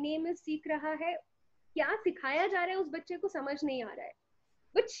 माय नेम इज सीख रहा है, क्या सिखाया जा रहा है उस बच्चे को समझ नहीं आ रहा है,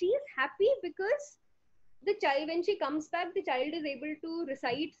 but she is happy because the child, when she comes back, the child is able to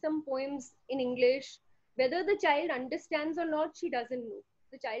recite some poems in English. Whether the child understands or not, she doesn't know.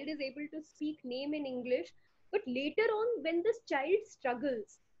 The child is able to speak name in English, but later on, when this child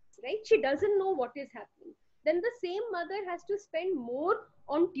struggles, right, she doesn't know what is happening, then the same mother has to spend more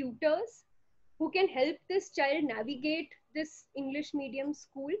on tutors who can help this child navigate this English medium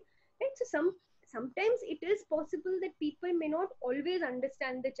school, right? So sometimes it is possible that people may not always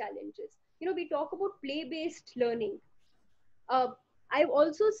understand the challenges. We talk about play-based learning. I've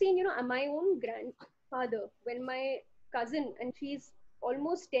also seen, my own grandfather, when my cousin, and she's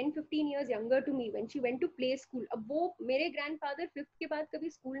almost 10-15 years younger to me, when she went to play school, अब वो मेरे grandfather 5th के बाद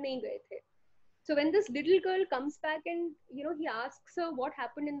कभी school नहीं गए थे. So when this little girl comes back and, he asks her what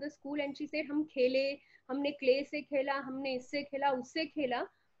happened in the school, and she said, हम खेले, हमने clay से खेला, हमने इससे खेला, उससे खेला,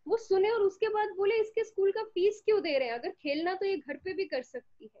 वो सुने और उसके बाद बोले, इसके स्कूल का फीस क्यों दे रहे हैं, अगर खेलना तो ये घर पे भी कर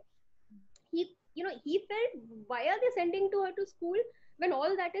सकती है. He felt, why are they sending to her to school when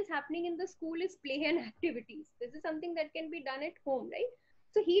all that is happening in the school is play and activities? This is something that can be done at home, right?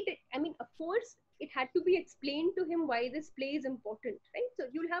 So of course, it had to be explained to him why this play is important, right? So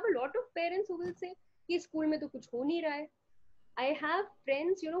you'll have a lot of parents who will say, "Ye school mein to kuch ho nahi raha hai." I have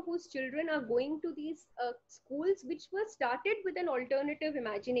friends, whose children are going to these schools which were started with an alternative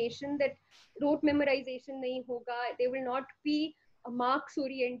imagination that rote memorization nahi hoga, they will not be marks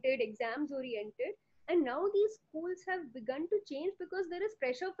oriented, exams oriented, and now these schools have begun to change because there is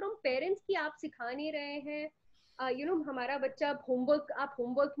pressure from parents कि आप सिखा नहीं रहे हैं, हमारा बच्चा आप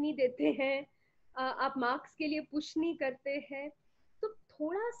homework नहीं देते हैं, आप मार्क्स के लिए पुश नहीं करते हैं, तो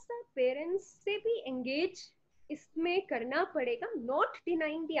थोड़ा सा पेरेंट्स से भी एंगेज इसमें करना पड़ेगा. Not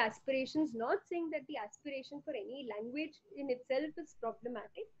denying the aspirations, not saying that the aspiration for any language in itself is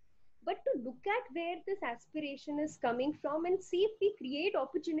problematic, but to look at where this aspiration is coming from and see if we create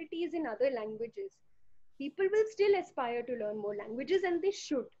opportunities in other languages. People will still aspire to learn more languages, and they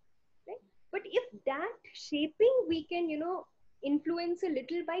should, right? But if that shaping we can, influence a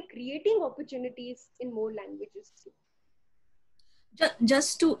little by creating opportunities in more languages too.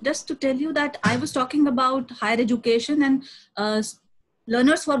 Just to tell you that I was talking about higher education and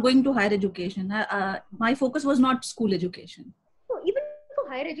learners who are going to higher education. My focus was not school education. So even for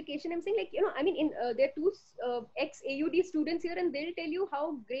higher education, I'm saying, there are two ex-AUD students here, and they'll tell you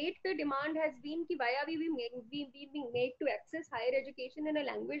how great the demand has been, ki why are we being made to access higher education in a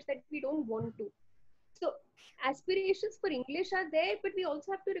language that we don't want to. So aspirations for English are there, but we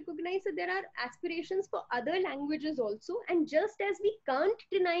also have to recognize that there are aspirations for other languages also. And just as we can't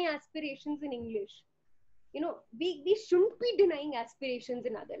deny aspirations in English, we shouldn't be denying aspirations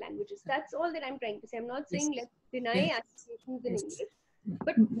in other languages. That's all that I'm trying to say. I'm not saying let's deny aspirations in English.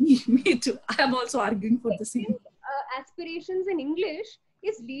 But me too. I am also arguing for the same. Aspirations in English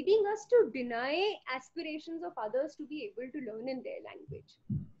is leading us to deny aspirations of others to be able to learn in their language.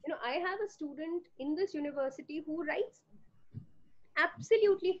 I have a student in this university who writes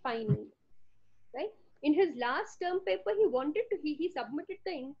absolutely fine English, right? In his last term paper, he submitted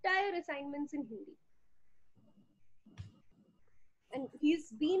the entire assignments in Hindi. And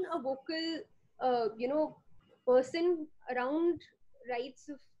he's been a vocal, person around rights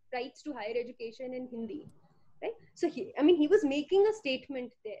to higher education in Hindi, right? So he was making a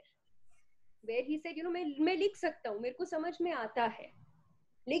statement there where he said, मैं लिख सकता हूँ, मेरे को समझ में आता है,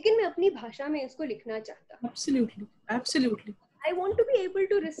 लेकिन मैं अपनी भाषा में इसको लिखना चाहता हूँ. Absolutely. I want to be able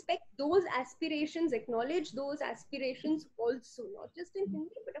to respect those aspirations, acknowledge those aspirations also, not just in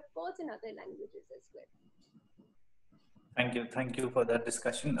Hindi, but of course in other languages as well. Thank you for that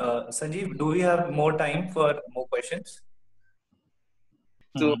discussion. Sanjeev, do we have more time for more questions?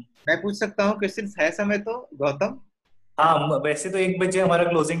 तो मैं पूछ सकता हूँ question है समय तो गौतम? हाँ, वैसे तो 1 बजे हमारा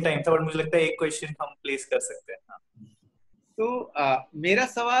क्लोजिंग टाइम था, बट मुझे लगता है एक क्वेश्चन हम प्लेस कर सकते हैं। तो मेरा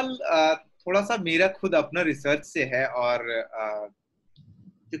सवाल थोड़ा सा मेरा खुद अपना रिसर्च से है, और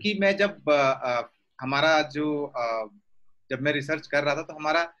क्योंकि मैं जब हमारा जो जब मैं रिसर्च कर रहा था तो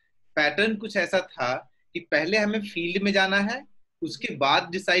हमारा पैटर्न कुछ ऐसा था कि पहले हमें फील्ड में जाना है, उसके बाद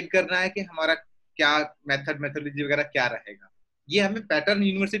डिसाइड करना है कि हमारा क्या मेथोडोलॉजी वगैरह क्या रहेगा। ये हमें पैटर्न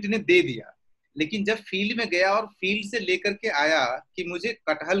यूनिवर्सिटी ने दे दिया, लेकिन जब फील्ड में गया और फील्ड से लेकर के आया कि मुझे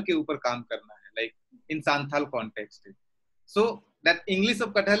कटहल के ऊपर काम करना है, like in Santhal context, so that English of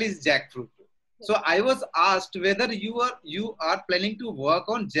kathal is jackfruit. So I was asked whether you are planning to work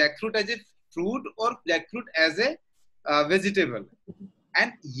on jackfruit as a fruit or jackfruit as a vegetable.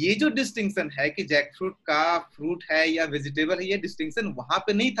 And ये जो distinction है कि jackfruit का fruit है या vegetable है, ये distinction वहां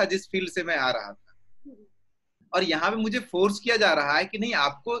पे नहीं था जिस फील्ड से मैं आ रहा था, और यहाँ पे मुझे फोर्स किया जा रहा है कि नहीं,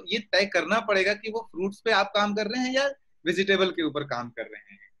 आपको ये तय करना पड़ेगा कि वो फ्रूट्स पे आप काम कर रहे हैं या वेजिटेबल के ऊपर काम कर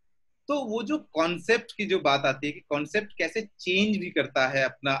रहे हैं। तो वो जो कॉन्सेप्ट की जो बात आती है कि कॉन्सेप्ट कैसे चेंज भी करता है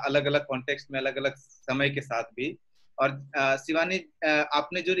अपना अलग अलग कॉन्टेक्स्ट में, अलग अलग समय के साथ भी। और शिवानी,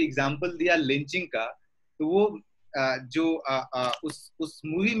 आपने जो एग्जांपल दिया लिंचिंग का, तो वो जो उस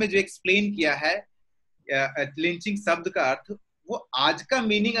मूवी में जो एक्सप्लेन किया है लिंचिंग शब्द का अर्थ, वो आज का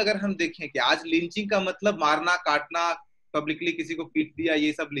मीनिंग अगर हम देखें कि आज लिंचिंग का मतलब मारना, काटना, पब्लिकली किसी को पीट दिया,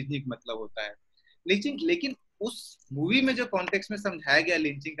 ये सब लिंचिंग मतलब होता है लिंचिंग। लेकिन उस मूवी में जो कॉन्टेक्स्ट में समझाया गया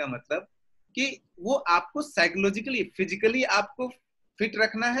लिंचिंग का मतलब कि वो आपको साइकोलॉजिकली, फिजिकली आपको फिट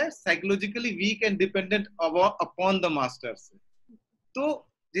रखना है, psychologically week and dependent upon the masters. तो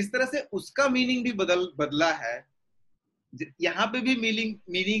जिस तरह से उसका मीनिंग भी बदला है, यहाँ पे भी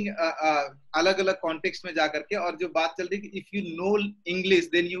मीनिंग अलग अलग कॉन्टेक्स्ट में जाकर के, और जो बात चल रही है कि if you know English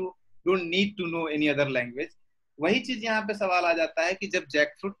then you don't need to know any other language, वही चीज यहाँ पे सवाल आ जाता है कि जब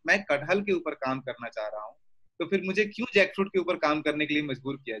जैकफ्रूट, मैं कटहल के ऊपर काम करना चाह रहा हूँ, तो फिर मुझे क्यों जैकफ्रूट के ऊपर काम करने के लिए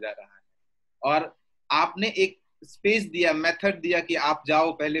मजबूर किया जा रहा है? और आपने एक स्पेस दिया, मेथड दिया कि आप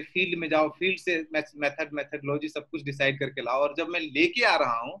जाओ, पहले फील्ड में जाओ, फील्ड से मेथडोलॉजी सब कुछ डिसाइड करके लाओ, और जब मैं लेके आ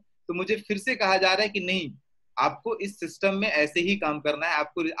रहा हूँ तो मुझे फिर से कहा जा रहा है कि नहीं, आपको इस सिस्टम में ऐसे ही काम करना है,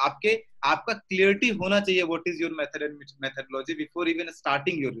 आपको आपका क्लियरिटी होना चाहिए what is your method and methodology before even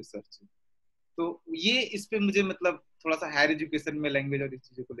starting your research. तो ये इस पे मुझे मतलब थोड़ा सा हायर एजुकेशन में लैंग्वेज और इस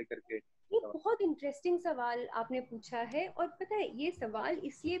चीजों को लेकर के बहुत इंटरेस्टिंग सवाल आपने पूछा है। और पता है ये सवाल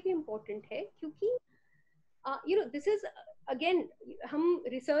इसलिए भी इम्पोर्टेंट है क्योंकि दिस इज अगेन, हम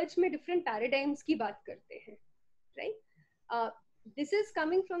रिसर्च में डिफरेंट पैराडाइम्स की बात करते हैं, right? This is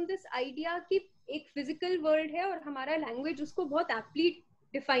coming from this idea कि एक फिजिकल वर्ल्ड है और हमारा लैंग्वेज उसको बहुत एप्टली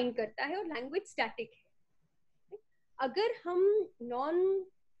डिफाइन करता है, और लैंग्वेज स्टैटिक है। अगर हम नॉन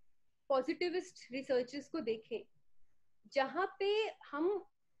पॉजिटिविस्ट रिसर्चेस को देखें, जहाँ पे हम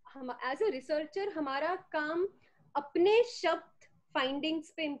एज अ रिसर्चर हमारा काम अपने शब्द फाइंडिंग्स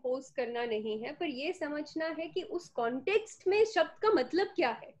पे इम्पोज करना नहीं है, पर ये समझना है कि उस कॉन्टेक्स्ट में शब्द का मतलब क्या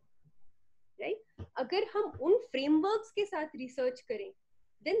है, राइट? अगर हम उन फ्रेमवर्क्स के साथ रिसर्च करें,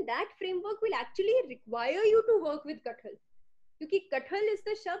 then that framework will actually require you to work with कटहल, क्योंकि कटहल इज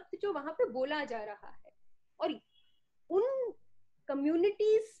द शब्द जो वहां पे बोला जा रहा है। और उन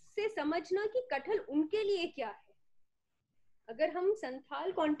कम्युनिटीज से समझना कि कटहल उनके लिए क्या है। अगर हम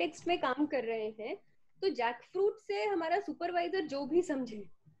संथाल कॉन्टेक्स्ट में काम कर रहे हैं तो जैकफ्रूट से हमारा सुपरवाइजर जो भी समझे,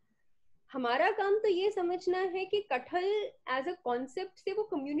 हमारा काम तो ये समझना है कि कटहल एज अ कॉन्सेप्ट से वो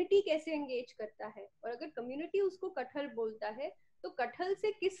कम्युनिटी कैसे एंगेज करता है, और अगर कम्युनिटी उसको कटहल बोलता है तो कटहल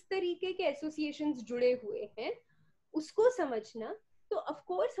से किस तरीके के एसोसिएशंस जुड़े हुए हैं उसको समझना। तो ऑफ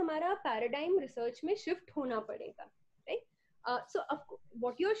कोर्स हमारा पैराडाइम रिसर्च में शिफ्ट होना पड़ेगा, right? So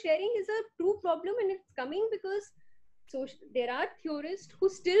what you're sharing is a true problem, and it's coming because there are theorists who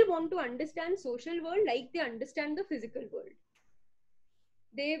still want to understand social world like they understand the physical world.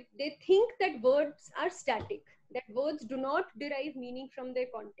 They think that words are static, that words do not derive meaning from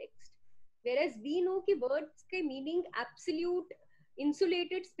their context, whereas we know कि words के meaning absolute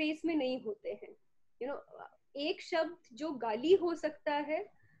insulated space में नहीं होते हैं। एक शब्द जो गाली हो सकता है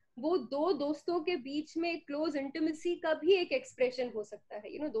वो दो दोस्तों के बीच में क्लोज इंटीमेसी का भी एक एक्सप्रेशन हो सकता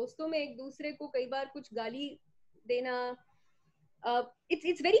है। दोस्तों में एक दूसरे को कई बार कुछ गाली देना,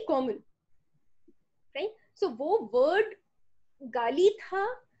 it's very common, right? So वो वर्ड गाली था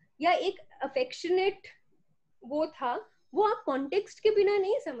या एक अफेक्शनेट वो था, वो आप कॉन्टेक्स्ट के बिना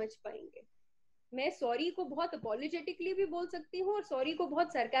नहीं समझ पाएंगे। मैं सॉरी को बहुत अपॉलोजेटिकली भी बोल सकती हूँ और सॉरी को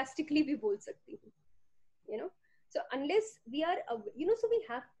बहुत sarcastically भी बोल सकती हूँ, so unless we are so we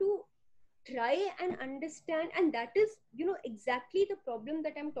have to try and understand, and that is, exactly the problem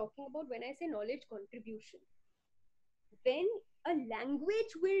that I'm talking about when I say knowledge contribution. When a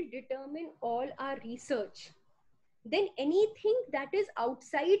language will determine all our research, then anything that is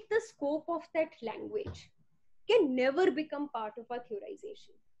outside the scope of that language can never become part of our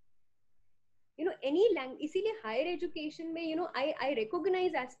theorization. Any language, इसीलिए higher education में, I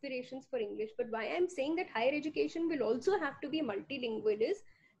recognize aspirations for English, but why I'm saying that higher education will also have to be multilingual is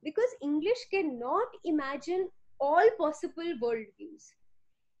because English cannot imagine all possible worldviews.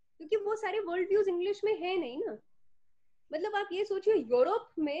 क्योंकि वो सारे worldviews English में है नहीं ना. मतलब आप ये सोचिए, यूरोप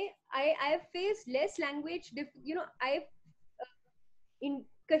में I have faced less language, I've in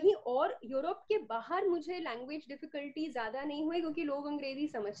कहीं और यूरोप के बाहर मुझे लैंग्वेज डिफिकल्टी ज्यादा नहीं हुई, क्योंकि लोग अंग्रेजी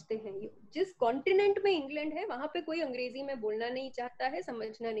समझते हैं. जिस कॉन्टिनेंट में इंग्लैंड है वहां पे कोई अंग्रेजी में बोलना नहीं चाहता है,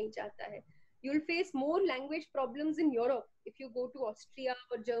 समझना नहीं चाहता है. You will face more language problems in Europe if you go to Austria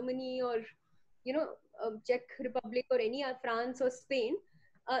और जर्मनी और Czech Republic or any France or Spain,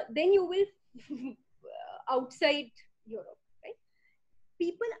 then you will outside Europe, right?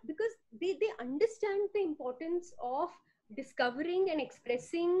 People, because they understand the importance of discovering and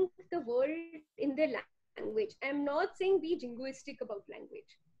expressing the world in their language. I'm not saying be jingoistic about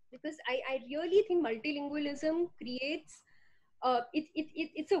language, because I really think multilingualism creates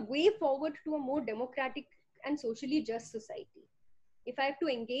it's a way forward to a more democratic and socially just society. If I have to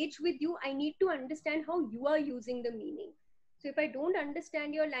engage with you, I need to understand how you are using the meaning. So if I don't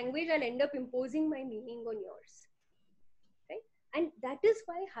understand your language, I'll end up imposing my meaning on yours. And that is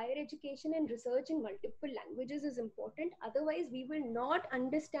why higher education and research in multiple languages is important. Otherwise, we will not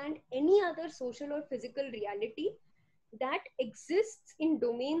understand any other social or physical reality that exists in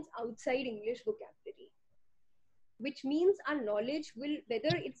domains outside English vocabulary. Which means our knowledge will,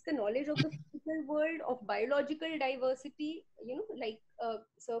 whether it's the knowledge of the physical world, of biological diversity, like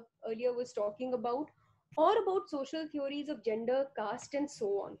Sir earlier was talking about, or about social theories of gender, caste, and so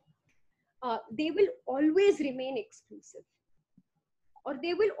on, they will always remain exclusive. Or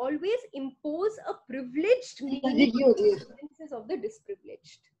they will always impose a privileged meaning on the experiences of the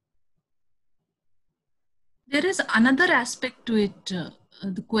disprivileged. There is another aspect to it,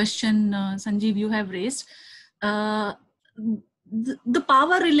 the question, Sanjeev, you have raised. The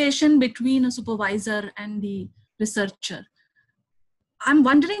power relation between a supervisor and the researcher. I'm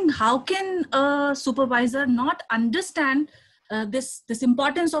wondering, how can a supervisor not understand this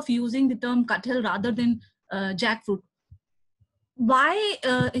importance of using the term kathal rather than jackfruit? Why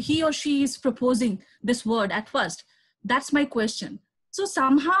he or she is proposing this word at first? That's my question. So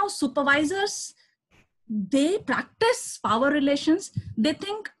somehow supervisors, they practice power relations. They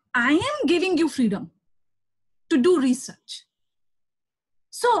think, I am giving you freedom to do research.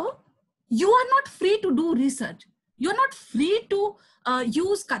 So you are not free to do research. You're not free to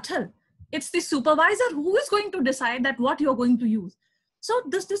use kathal. It's the supervisor who is going to decide that what you're going to use. So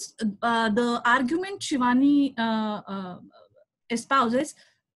the argument Shivani espouses,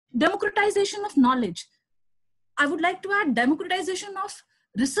 democratization of knowledge. I would like to add democratization of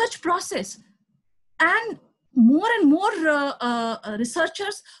research process, and more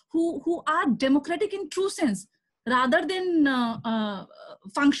researchers who are democratic in true sense, rather than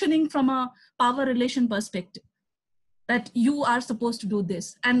functioning from a power relation perspective, that you are supposed to do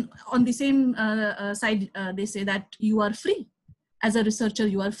this. And on the same side, they say that you are free. As a researcher,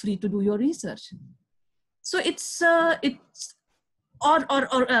 you are free to do your research. So it's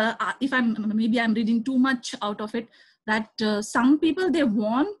if maybe I'm reading too much out of it, that some people, they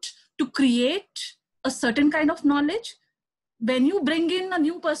want to create a certain kind of knowledge. When you bring in a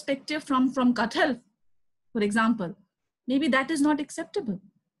new perspective from kathal, for example, maybe that is not acceptable.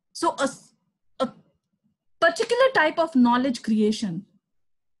 So a particular type of knowledge creation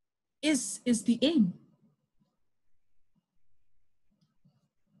is the aim.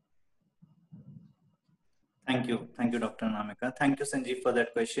 Thank you, Dr. Anamika. Thank you, Sanjeev, for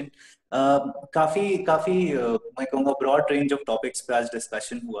that question. काफी मैं कहूँगा broad range of topics पे आज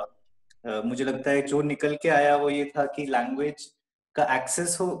discussion हुआ. मुझे लगता है जो निकल के आया वो ये था कि language का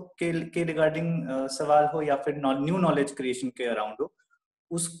access हो के regarding सवाल हो, या फिर new knowledge creation के around हो,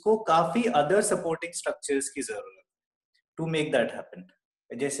 उसको काफी other supporting structures की जरूरत to make that happen.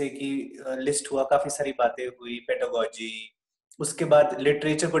 जैसे कि list हुआ, काफी सारी बातें हुई, pedagogy, उसके बाद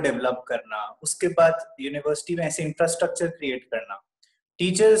लिटरेचर को डेवलप करना, उसके बाद यूनिवर्सिटी में ऐसे इंफ्रास्ट्रक्चर क्रिएट करना,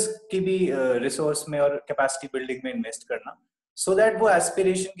 टीचर्स की भी रिसोर्स में और कैपेसिटी बिल्डिंग में इन्वेस्ट करना, सो दैट वो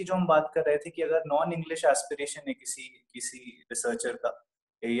एस्पिरेशन की जो हम बात कर रहे थे कि अगर नॉन इंग्लिश एस्पिरेशन है किसी रिसर्चर का,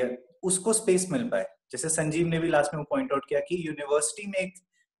 या उसको स्पेस मिल पाए. जैसे संजीव ने भी लास्ट में पॉइंट आउट किया कि यूनिवर्सिटी में एक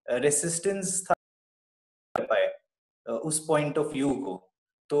रेसिस्टेंस था पाए उस पॉइंट ऑफ व्यू को,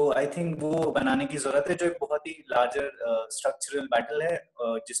 तो आई थिंक वो बनाने की जरूरत है, जो एक बहुत ही लार्जर स्ट्रक्चरल बैटल है,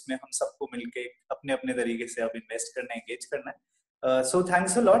 जिसमें हम सबको मिलके अपने अपने तरीके से अब इन्वेस्ट करना है, एंगेज करना है। सो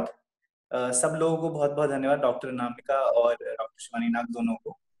थैंक्स अ लॉट सब लोगों को, बहुत बहुत धन्यवाद डॉक्टर अनामिका और डॉक्टर शिवानी नाग दोनों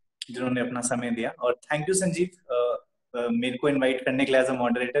को, जिन्होंने अपना समय दिया। और थैंक यू संजीव, मेरे को इनवाइट करने के लिए एज अ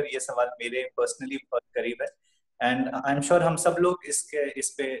मॉडरेटर। ये सवाल मेरे पर्सनली बहुत करीब है, एंड आई एम श्योर हम सब लोग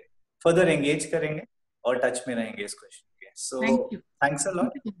इस पे फर्दर एंगेज करेंगे और टच में रहेंगे इस क्वेश्चन के। So thanks a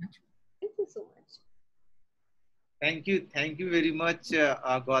lot. Thank you so much. Thank you very much,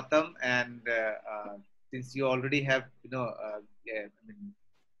 Gautam. And since you already have, yeah, I mean,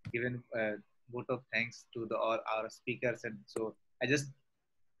 given vote of thanks to all our speakers, and so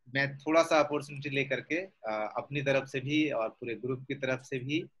मैं थोड़ा सा opportunity लेकर के अपनी तरफ से भी और पूरे ग्रुप की तरफ से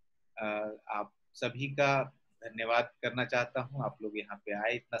भी आप सभी का धन्यवाद करना चाहता हूं। आप लोग यहाँ पे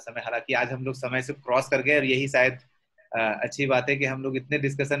आए इतना समय, हालांकि आज हम लोग समय से क्रॉस कर गए, और यही शायद अच्छी बात है कि हम लोग इतने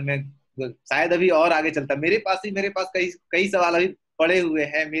डिस्कशन में, शायद अभी और आगे चलता। मेरे पास कई सवाल अभी पड़े हुए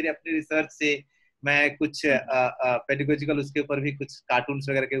हैं मेरे अपनी रिसर्च से। मैं कुछ पेडागोजिकल उसके ऊपर भी कुछ कार्टून्स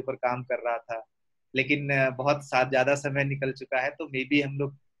वगैरह के ऊपर काम कर रहा था, लेकिन बहुत ज्यादा समय निकल चुका है, तो मे बी हम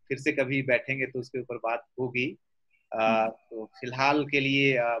लोग फिर से कभी बैठेंगे तो उसके ऊपर बात होगी। तो फिलहाल के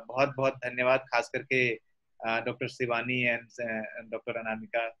लिए बहुत बहुत धन्यवाद, खास करके doctor Shivani and doctor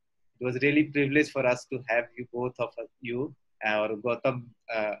Anamika. It was really privilege for us to have you both of you. और गौतम,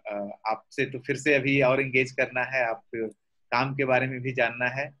 आपसे तो फिर से अभी और एंगेज करना है, आप काम के बारे में भी जानना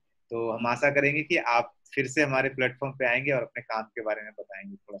है, तो हम आशा करेंगे कि आप फिर से हमारे प्लेटफॉर्म पे आएंगे और अपने काम के बारे में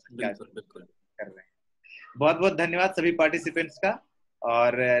बताएंगे थोड़ा सा क्या बिल्कुल कर रहे हैं। बहुत बहुत धन्यवाद सभी पार्टिसिपेंट्स का।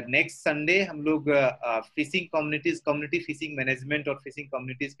 और नेक्स्ट संडे हम लोग fishing communities, community fishing management और फिशिंग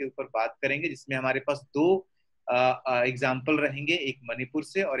कम्युनिटीज के ऊपर बात करेंगे, जिसमें हमारे पास 2 एग्जाम्पल रहेंगे, एक मणिपुर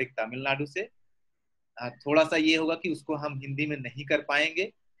से और एक तमिलनाडु से। थोड़ा सा ये होगा कि उसको हम हिंदी में नहीं कर पाएंगे,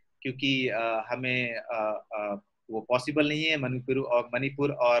 क्योंकि हमें वो पॉसिबल नहीं है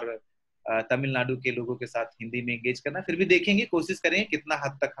मणिपुर और तमिलनाडु के लोगों के साथ हिंदी में एंगेज करना। फिर भी देखेंगे, कोशिश करेंगे कितना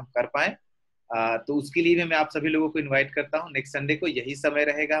हद तक हम कर पाए। तो उसके लिए भी मैं आप सभी लोगों को इनवाइट करता हूँ। नेक्स्ट संडे को यही समय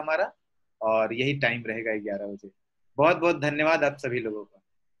रहेगा हमारा और यही टाइम रहेगा 11 बजे। बहुत बहुत धन्यवाद आप सभी लोगों का।